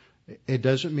 It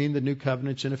doesn't mean the new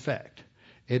covenant's in effect.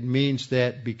 It means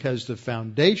that because the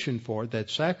foundation for it,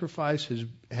 that sacrifice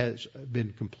has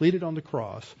been completed on the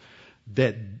cross,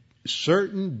 that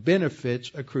certain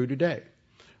benefits accrue today.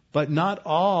 But not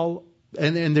all.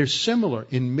 And they're similar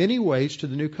in many ways to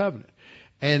the new covenant.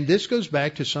 And this goes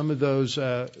back to some of those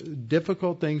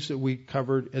difficult things that we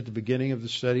covered at the beginning of the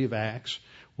study of Acts.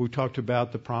 We talked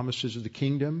about the promises of the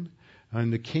kingdom.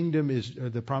 And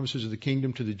the promises of the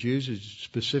kingdom to the Jews is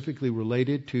specifically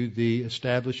related to the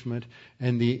establishment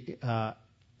and the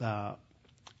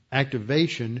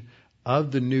activation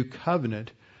of the new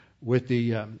covenant with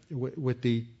the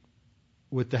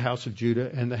house of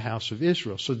Judah and the house of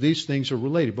Israel. So these things are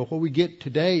related. But what we get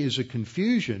today is a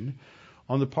confusion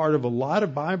on the part of a lot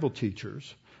of Bible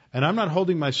teachers. And I'm not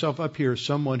holding myself up here as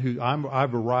someone who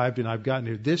I've arrived and I've gotten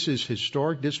here. This is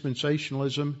historic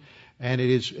dispensationalism, and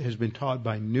it has been taught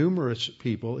by numerous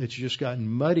people. It's just gotten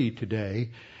muddy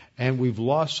today, and we've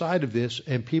lost sight of this,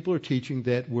 and people are teaching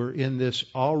that we're in this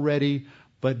already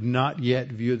but not yet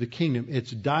view of the kingdom.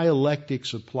 It's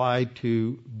dialectics applied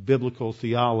to biblical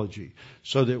theology,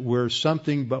 so that we're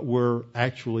something but we're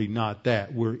actually not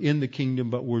that. We're in the kingdom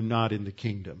but we're not in the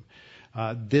kingdom.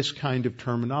 This kind of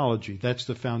terminology, that's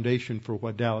the foundation for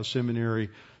what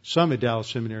some at Dallas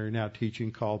Seminary are now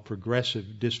teaching, called progressive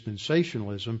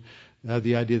dispensationalism,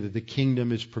 the idea that the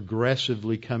kingdom is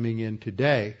progressively coming in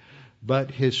today.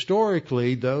 But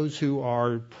historically, those who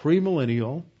are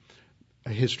premillennial,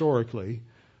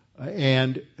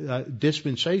 and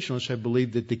dispensationalists have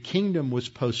believed that the kingdom was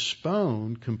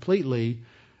postponed completely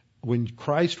when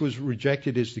Christ was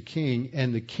rejected as the king,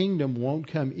 and the kingdom won't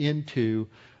come into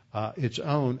its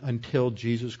own until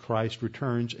Jesus Christ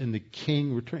returns, and the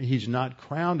king returns. He's not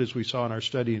crowned, as we saw in our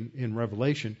study in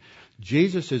Revelation.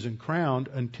 Jesus isn't crowned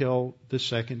until the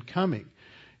second coming.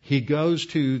 He goes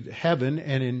to heaven,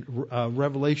 and in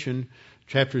Revelation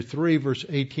chapter 3, verse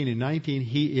 18 and 19,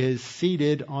 he is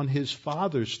seated on his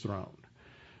Father's throne.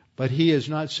 But he is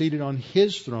not seated on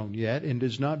his throne yet, and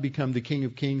does not become the King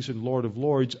of Kings and Lord of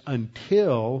Lords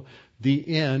until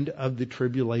the end of the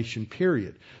tribulation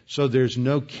period. So there's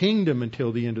no kingdom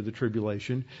until the end of the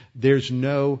tribulation. There's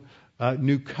no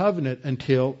new covenant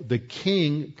until the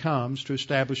king comes to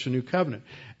establish a new covenant.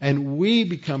 And we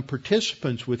become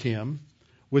participants with him,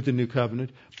 with the new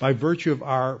covenant, by virtue of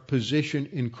our position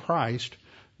in Christ,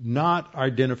 not our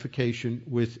identification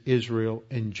with Israel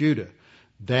and Judah.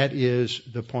 That is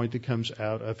the point that comes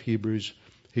out of Hebrews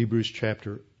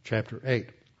chapter 8.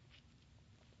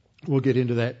 We'll get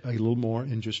into that a little more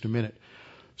in just a minute.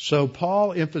 So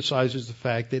Paul emphasizes the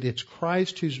fact that it's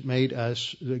Christ who's made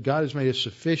us, that God has made us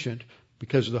sufficient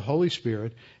because of the Holy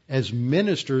Spirit as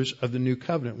ministers of the new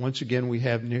covenant. Once again,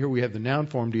 here we have the noun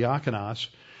form diakonos.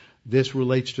 This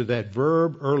relates to that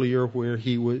verb earlier where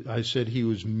he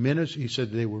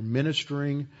said they were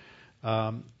ministering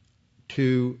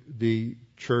to the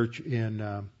church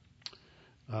in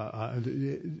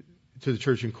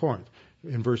Corinth.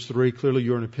 In verse 3, clearly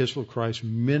you're an epistle of Christ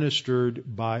ministered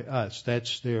by us.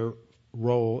 That's their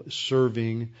role,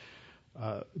 serving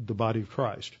the body of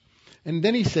Christ. And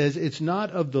then he says it's not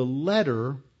of the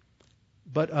letter,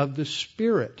 but of the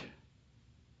Spirit.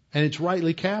 And it's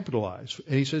rightly capitalized.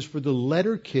 And he says, for the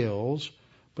letter kills,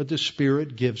 but the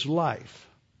Spirit gives life.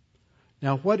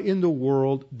 Now, what in the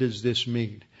world does this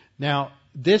mean? Now,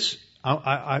 this,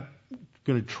 I'm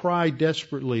going to try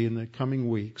desperately in the coming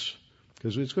weeks,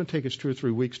 because it's going to take us 2 or 3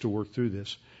 weeks to work through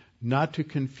this, not to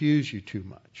confuse you too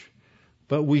much.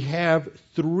 But we have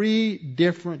 3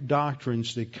 different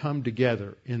doctrines that come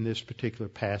together in this particular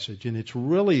passage, and it's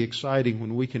really exciting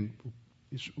when we can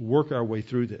work our way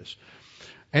through this.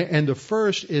 And the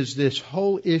first is this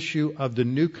whole issue of the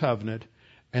new covenant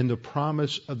and the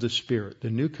promise of the Spirit. The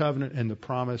new covenant and the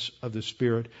promise of the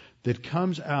Spirit that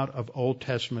comes out of Old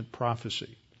Testament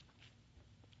prophecy.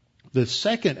 The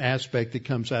second aspect that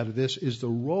comes out of this is the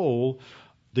role,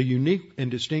 the unique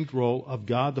and distinct role of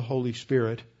God the Holy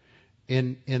Spirit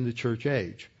in the church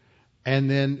age. And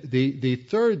then the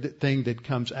third thing that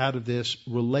comes out of this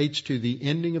relates to the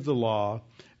ending of the law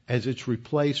as it's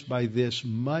replaced by this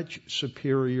much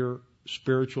superior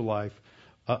spiritual life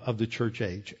of the church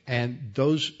age. And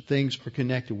those things are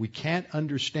connected. We can't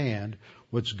understand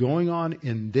what's going on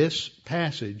in this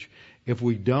passage if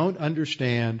we don't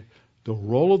understand the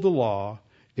role of the law,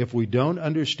 if we don't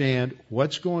understand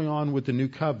what's going on with the new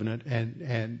covenant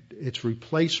and its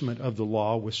replacement of the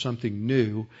law with something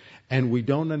new, and we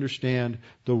don't understand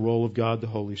the role of God the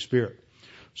Holy Spirit.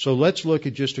 So let's look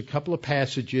at just a couple of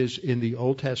passages in the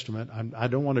Old Testament. I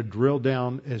don't want to drill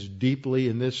down as deeply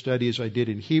in this study as I did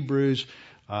in Hebrews.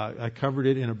 I covered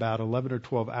it in about 11 or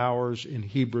 12 hours in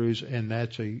Hebrews, and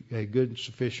that's a good and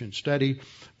sufficient study,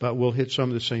 but we'll hit some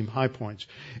of the same high points.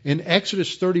 In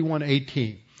Exodus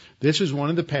 31:18, this is one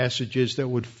of the passages that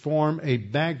would form a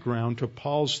background to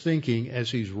Paul's thinking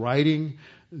as he's writing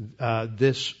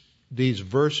these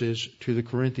verses to the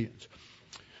Corinthians.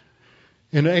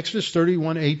 In Exodus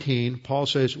 31:18, Paul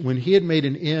says, when he had made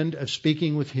an end of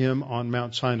speaking with him on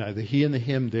Mount Sinai, the he and the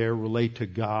him there relate to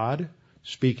God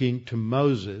speaking to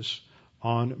Moses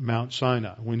on Mount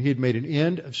Sinai. When he had made an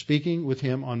end of speaking with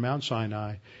him on Mount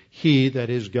Sinai, he,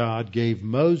 that is God, gave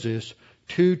Moses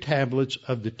 2 tablets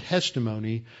of the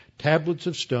testimony, tablets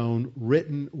of stone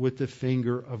written with the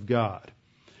finger of God.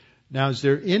 Now, is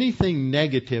there anything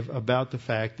negative about the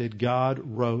fact that God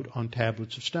wrote on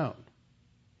tablets of stone?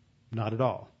 Not at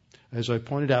all. As I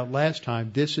pointed out last time,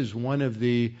 this is one of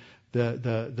the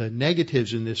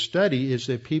negatives in this study is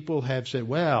that people have said,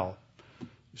 well,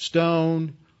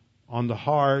 stone on the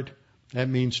heart, that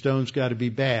means stone's got to be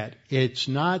bad. It's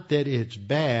not that it's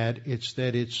bad, it's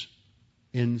that it's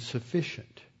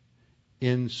insufficient.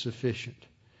 Insufficient.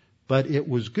 But it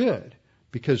was good,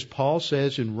 because Paul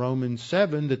says in Romans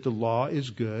 7 that the law is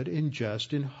good and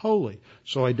just and holy.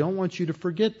 So I don't want you to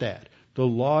forget that. The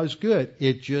law is good.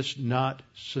 It's just not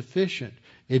sufficient.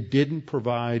 It didn't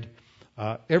provide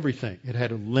everything. It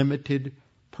had a limited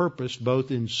purpose,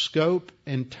 both in scope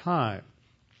and time.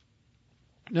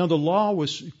 Now, the law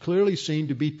was clearly seen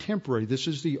to be temporary. This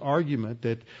is the argument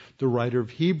that the writer of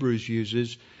Hebrews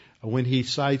uses when he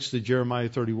cites the Jeremiah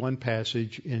 31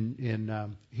 passage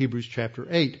in Hebrews chapter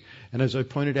 8. And as I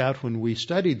pointed out when we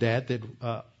studied that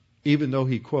even though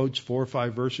he quotes 4 or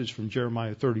 5 verses from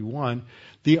Jeremiah 31,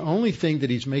 the only thing that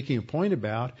he's making a point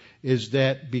about is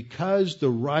that because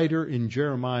the writer in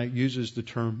Jeremiah uses the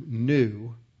term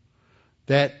new,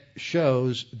 that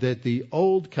shows that the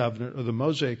old covenant or the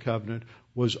Mosaic covenant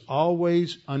was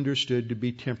always understood to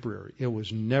be temporary. It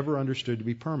was never understood to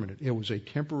be permanent. It was a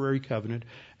temporary covenant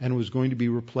and was going to be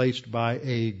replaced by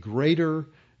a greater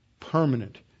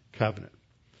permanent covenant.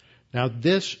 Now,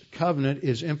 this covenant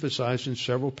is emphasized in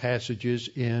several passages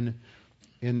in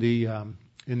the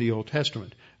Old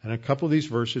Testament. And a couple of these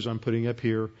verses I'm putting up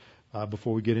here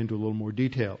before we get into a little more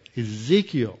detail.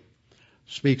 Ezekiel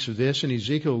speaks of this in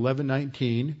Ezekiel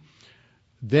 11:19.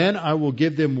 Then I will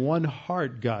give them one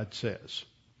heart, God says,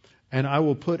 and I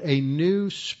will put a new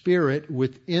spirit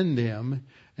within them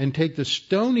and take the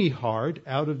stony heart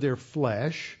out of their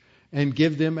flesh and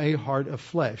give them a heart of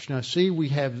flesh. Now see, we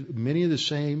have many of the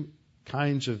same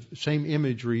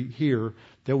imagery here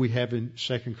that we have in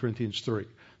 2 Corinthians 3.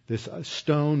 This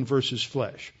stone versus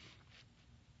flesh.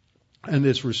 And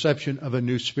this reception of a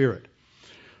new spirit.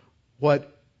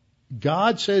 What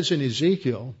God says in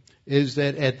Ezekiel is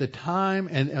that at the time,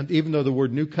 and even though the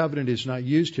word new covenant is not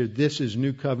used here, this is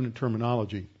new covenant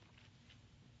terminology.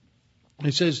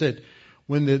 It says that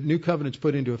when the new covenant's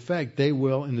put into effect, they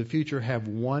will in the future have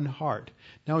one heart.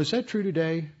 Now, is that true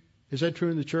today? Is that true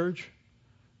in the church?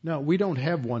 No, we don't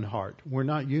have one heart. We're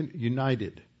not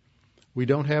united. We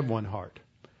don't have one heart.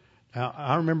 Now,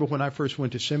 I remember when I first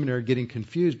went to seminary getting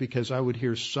confused because I would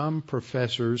hear some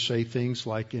professors say things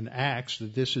like in Acts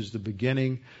that this is the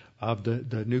beginning of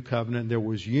the new covenant. There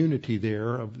was unity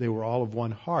there. They were all of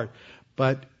one heart.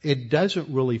 but it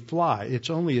doesn't really fly. It's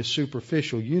only a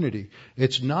superficial unity.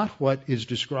 It's not what is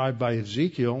described by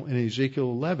Ezekiel in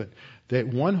Ezekiel 11. That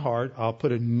one heart, I'll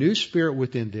put a new spirit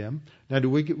within them. Now, do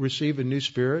we receive a new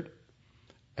spirit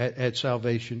at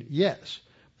salvation? Yes.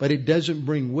 But it doesn't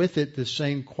bring with it the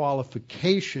same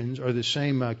qualifications or the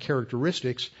same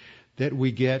characteristics that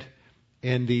we get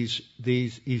in these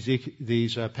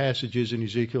passages in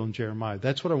Ezekiel and Jeremiah.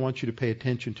 That's what I want you to pay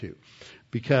attention to,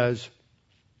 because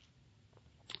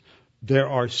there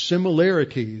are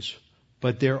similarities,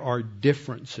 but there are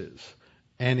differences.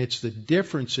 And it's the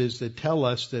differences that tell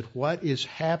us that what is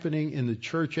happening in the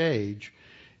church age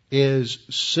is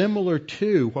similar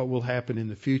to what will happen in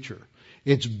the future.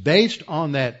 It's based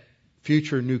on that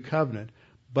future new covenant,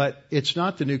 but it's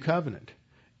not the new covenant.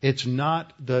 It's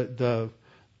not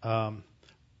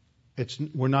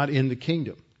we're not in the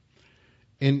kingdom.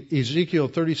 In Ezekiel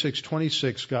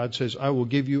 36:26, God says, I will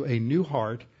give you a new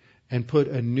heart and put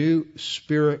a new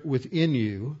spirit within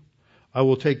you. I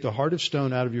will take the heart of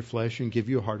stone out of your flesh and give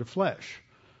you a heart of flesh.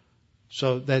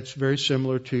 So that's very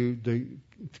similar to the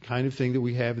kind of thing that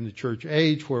we have in the church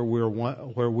age, where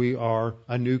we are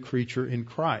a new creature in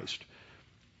Christ.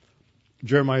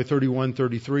 Jeremiah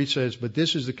 31:33 says, but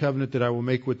this is the covenant that I will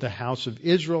make with the house of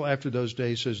Israel after those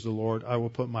days, says the Lord. I will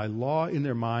put my law in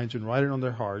their minds and write it on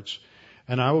their hearts,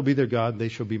 and I will be their God, and they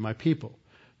shall be my people.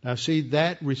 Now see,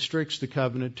 that restricts the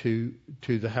covenant to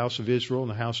the house of Israel and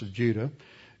the house of Judah.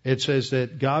 It says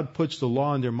that God puts the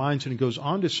law in their minds, and it goes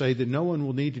on to say that no one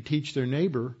will need to teach their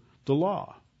neighbor the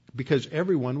law, because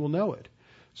everyone will know it.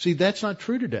 See, that's not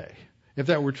true today. If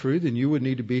that were true, then you would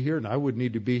need to be here, and I would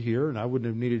need to be here, and I wouldn't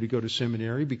have needed to go to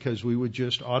seminary, because we would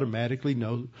just automatically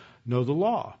know the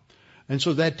law. And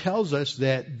so that tells us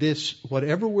that this,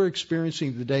 whatever we're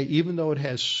experiencing today, even though it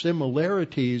has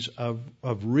similarities of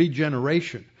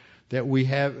regeneration, that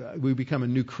we become a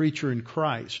new creature in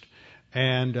Christ,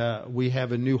 and we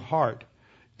have a new heart.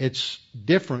 It's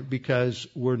different because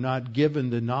we're not given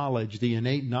the knowledge, the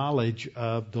innate knowledge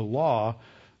of the law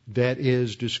that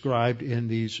is described in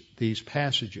these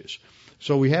passages.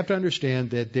 So we have to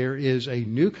understand that there is a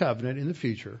new covenant in the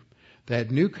future. That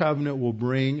new covenant will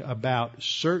bring about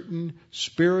certain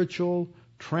spiritual,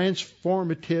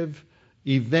 transformative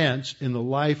events in the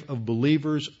life of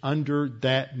believers under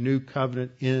that new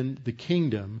covenant in the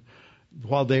kingdom.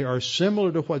 While they are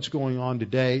similar to what's going on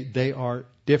today, they are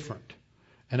different.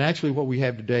 And actually what we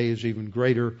have today is even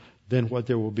greater than what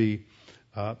there will be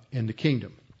in the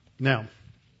kingdom. Now,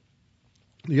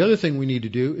 the other thing we need to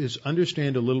do is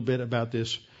understand a little bit about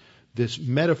this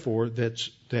metaphor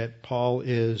that Paul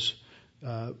is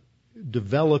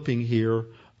developing here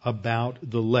about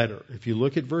the letter. If you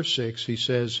look at verse 6, he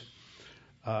says,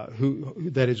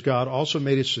 that is, God also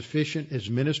made us sufficient as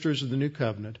ministers of the new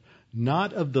covenant,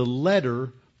 not of the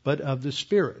letter, but of the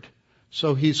Spirit.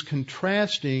 So he's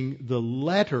contrasting the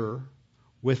letter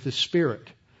with the Spirit.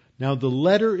 Now, the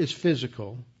letter is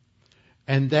physical,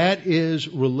 and that is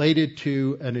related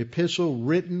to an epistle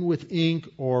written with ink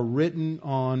or written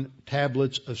on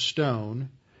tablets of stone.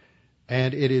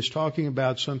 And it is talking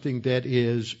about something that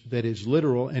is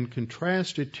literal, and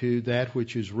contrasted to that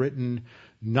which is written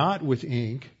not with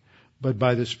ink, but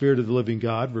by the Spirit of the living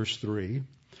God, verse 3.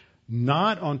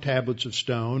 Not on tablets of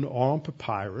stone or on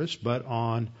papyrus, but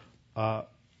on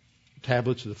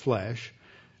tablets of the flesh.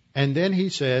 And then he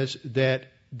says that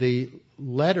the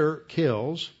letter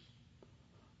kills,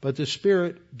 but the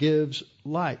Spirit gives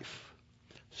life.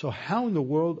 So how in the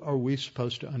world are we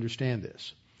supposed to understand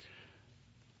this?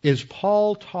 Is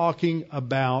Paul talking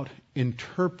about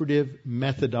interpretive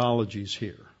methodologies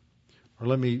here? Or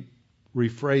let me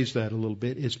rephrase that a little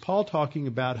bit. Is Paul talking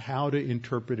about how to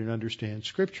interpret and understand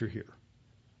Scripture here?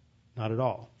 Not at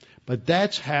all. But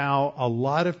that's how a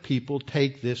lot of people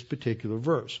take this particular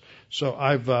verse. So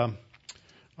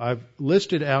I've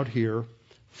listed out here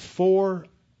 4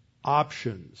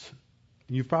 options.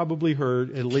 You've probably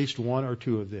heard at least one or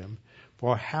two of them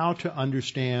for how to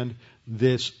understand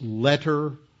this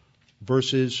letter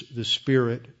versus the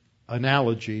Spirit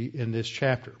analogy in this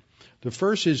chapter. The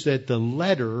first is that the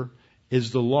letter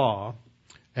is the law,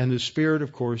 and the Spirit,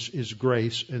 of course, is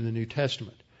grace in the New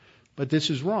Testament. But this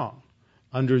is wrong.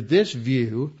 Under this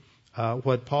view,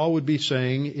 what Paul would be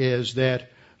saying is that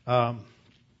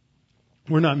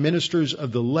we're not ministers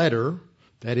of the letter,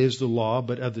 that is the law,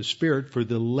 but of the Spirit, for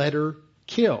the letter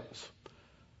kills.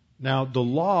 Now, the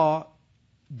law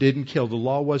didn't kill. The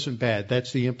law wasn't bad.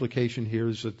 That's the implication here,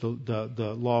 is that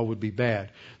the law would be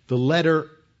bad. The letter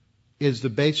is the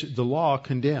basic. The law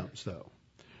condemns, though.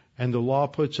 And the law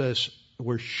puts us,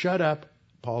 we're shut up,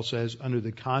 Paul says, under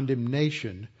the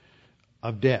condemnation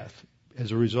of death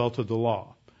as a result of the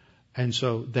law. And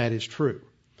so that is true.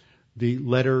 The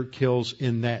letter kills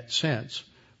in that sense,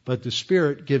 but the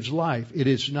Spirit gives life. It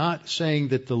is not saying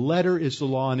that the letter is the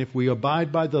law, and if we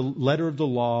abide by the letter of the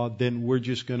law, then we're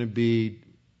just going to be,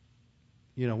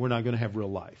 we're not going to have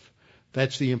real life.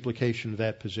 That's the implication of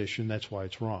that position. That's why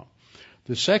it's wrong.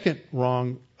 The second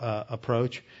wrong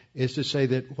approach is to say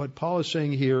that what Paul is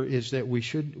saying here is that we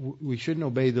shouldn't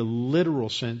obey the literal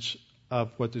sense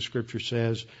of what the Scripture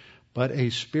says, but a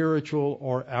spiritual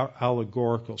or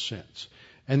allegorical sense.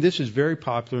 And this is very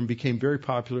popular and became very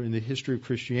popular in the history of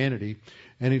Christianity.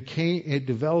 And it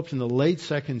developed in the late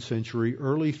 2nd century,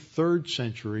 early 3rd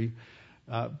century,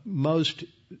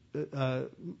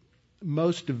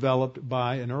 most developed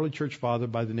by an early church father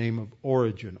by the name of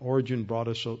Origen. Origen brought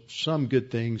us some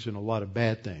good things and a lot of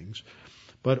bad things.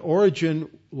 But Origen,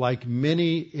 like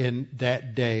many in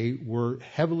that day, were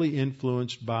heavily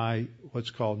influenced by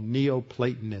what's called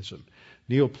Neoplatonism.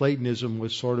 Neoplatonism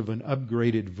was sort of an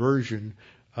upgraded version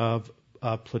of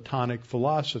Platonic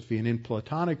philosophy. And in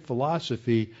Platonic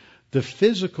philosophy, the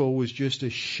physical was just a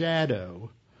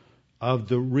shadow of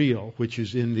the real, which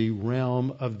is in the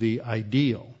realm of the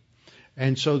ideal.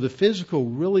 And so the physical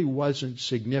really wasn't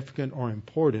significant or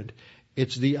important.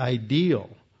 It's the ideal,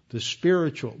 the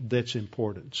spiritual, that's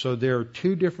important. So there are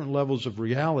two different levels of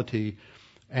reality,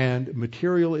 and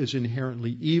material is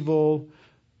inherently evil,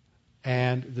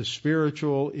 and the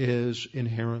spiritual is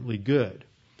inherently good.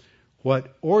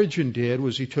 What Origen did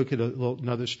was he took it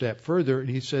another step further, and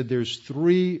he said there's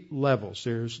 3 levels.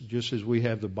 There's, just as we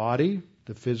have the body,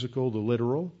 the physical, the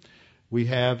literal. We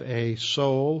have a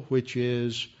soul, which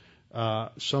is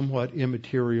somewhat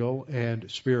immaterial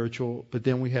and spiritual, but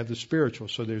then we have the spiritual.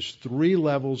 So there's 3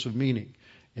 levels of meaning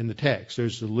in the text.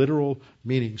 There's the literal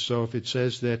meaning. So if it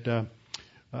says that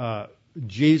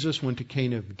Jesus went to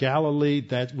Cana of Galilee,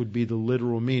 that would be the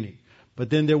literal meaning. But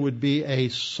then there would be a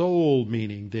soul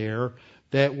meaning there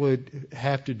that would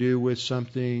have to do with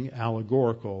something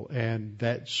allegorical, and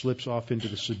that slips off into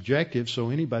the subjective, so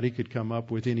anybody could come up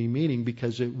with any meaning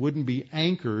because it wouldn't be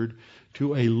anchored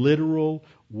to a literal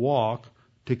walk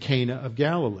to Cana of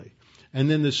Galilee.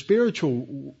 And then the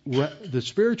spiritual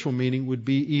meaning would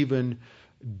be even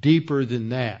deeper than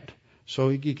that. So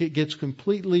it gets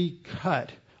completely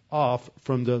cut off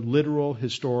from the literal,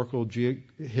 historical,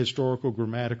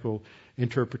 grammatical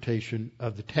interpretation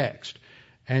of the text.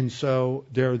 And so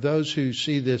there are those who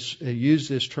see this, use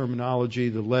this terminology,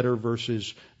 the letter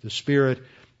versus the spirit,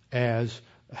 as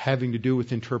having to do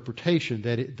with interpretation.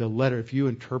 That the letter, if you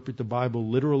interpret the Bible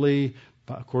literally,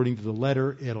 according to the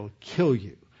letter, it'll kill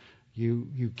you.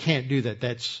 You can't do that.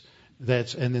 That's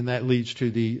and then that leads to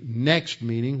the next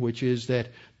meaning, which is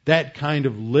that kind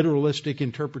of literalistic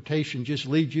interpretation just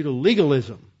leads you to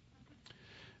legalism.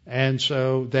 And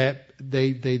so that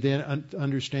they then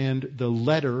understand the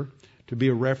letter to be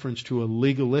a reference to a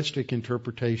legalistic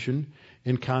interpretation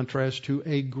in contrast to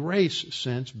a grace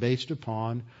sense based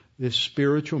upon this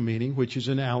spiritual meaning, which is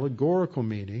an allegorical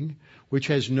meaning, which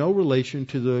has no relation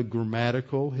to the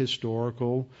grammatical,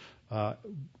 historical,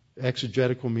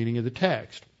 exegetical meaning of the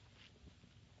text.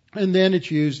 And then it's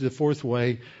used the 4th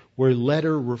way, where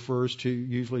letter refers to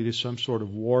usually to some sort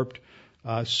of warped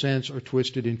sense or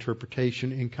twisted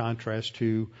interpretation in contrast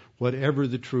to whatever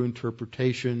the true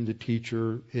interpretation the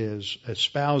teacher is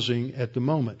espousing at the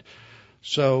moment.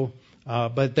 So,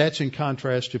 but that's in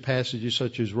contrast to passages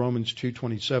such as Romans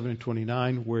 2:27 and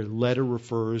 29, where letter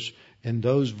refers in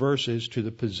those verses to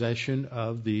the possession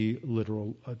of the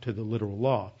literal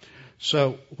law.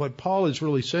 So what Paul is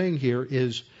really saying here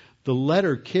is the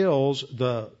letter kills,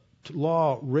 the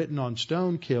law written on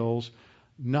stone kills,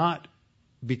 not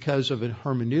because of a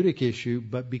hermeneutic issue,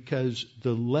 but because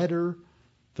the letter,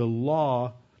 the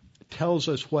law, tells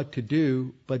us what to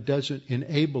do, but doesn't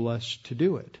enable us to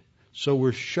do it. So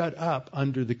we're shut up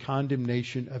under the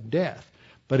condemnation of death.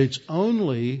 But it's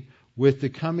only with the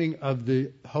coming of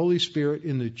the Holy Spirit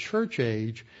in the church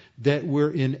age that we're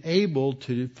enabled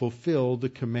to fulfill the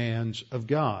commands of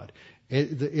God.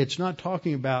 It's not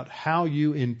talking about how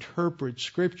you interpret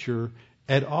Scripture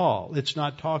at all. It's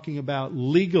not talking about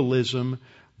legalism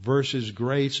versus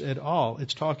grace at all.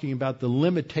 It's talking about the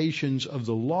limitations of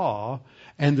the law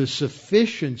and the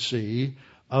sufficiency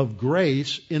of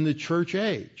grace in the church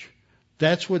age.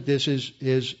 That's what this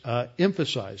is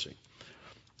emphasizing.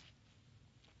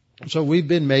 So we've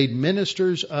been made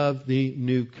ministers of the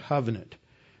new covenant.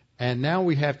 And now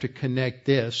we have to connect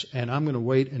this, and I'm going to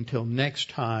wait until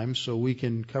next time so we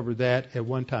can cover that at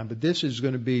one time. But this is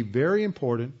going to be very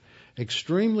important,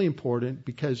 extremely important,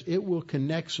 because it will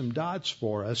connect some dots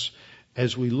for us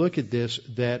as we look at this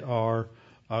that are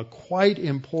quite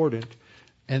important.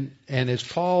 And as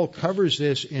Paul covers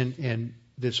this in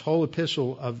this whole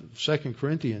epistle of 2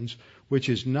 Corinthians, which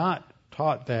is not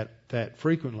taught that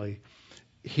frequently,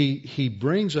 he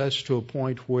brings us to a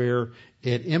point where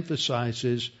it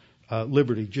emphasizes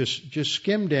liberty. Just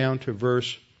skim down to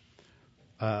verse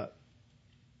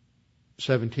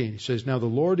 17. He says, "Now the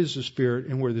Lord is the Spirit,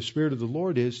 and where the Spirit of the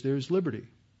Lord is, there is liberty.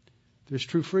 There's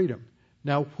true freedom."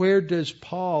 Now, where does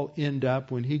Paul end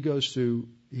up when he goes through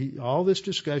all this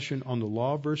discussion on the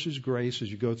law versus grace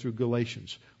as you go through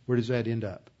Galatians? Where does that end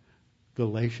up?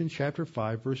 Galatians chapter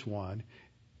 5, verse 1,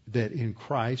 that in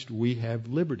Christ we have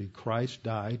liberty. Christ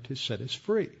died to set us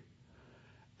free.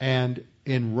 And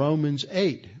in Romans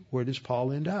 8, where does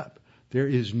Paul end up? There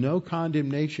is no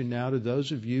condemnation now to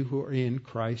those of you who are in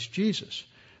Christ Jesus.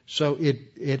 So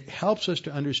it helps us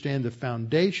to understand the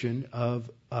foundation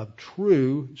of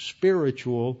true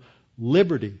spiritual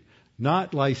liberty.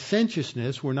 Not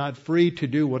licentiousness. We're not free to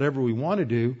do whatever we want to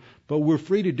do, but we're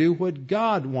free to do what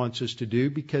God wants us to do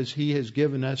because He has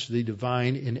given us the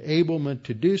divine enablement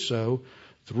to do so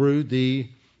through the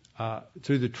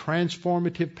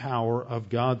transformative power of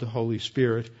God the Holy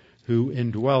Spirit who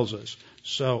indwells us.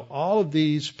 So all of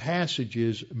these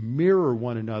passages mirror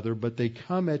one another, but they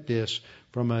come at this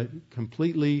from a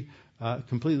completely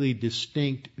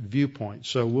distinct viewpoint.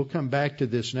 So we'll come back to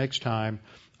this next time.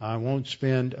 I won't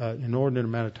spend an inordinate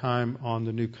amount of time on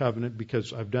the New Covenant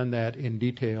because I've done that in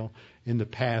detail in the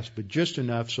past, but just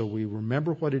enough so we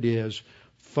remember what it is,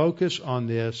 focus on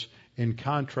this in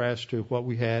contrast to what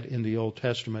we had in the Old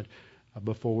Testament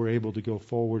before we're able to go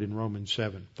forward in Romans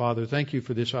 7. Father, thank you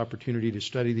for this opportunity to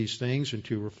study these things and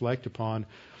to reflect upon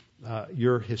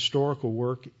your historical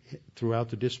work throughout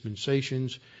the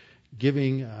dispensations,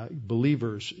 giving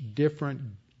believers different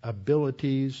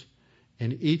abilities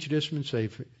in each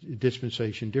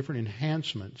dispensation, different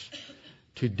enhancements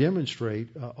to demonstrate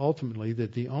ultimately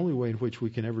that the only way in which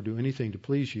we can ever do anything to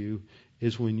please you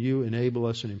is when you enable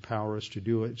us and empower us to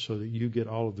do it so that you get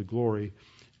all of the glory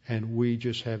and we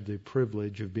just have the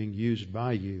privilege of being used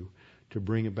by you to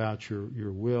bring about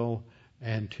your will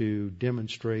and to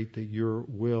demonstrate that your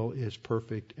will is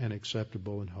perfect and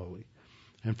acceptable and holy.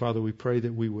 And Father, we pray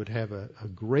that we would have a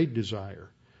great desire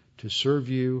to serve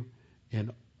you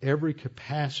in every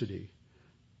capacity,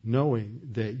 knowing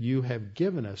that you have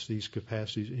given us these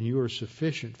capacities and you are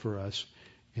sufficient for us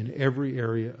in every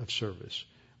area of service.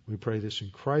 We pray this in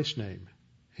Christ's name.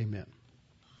 Amen.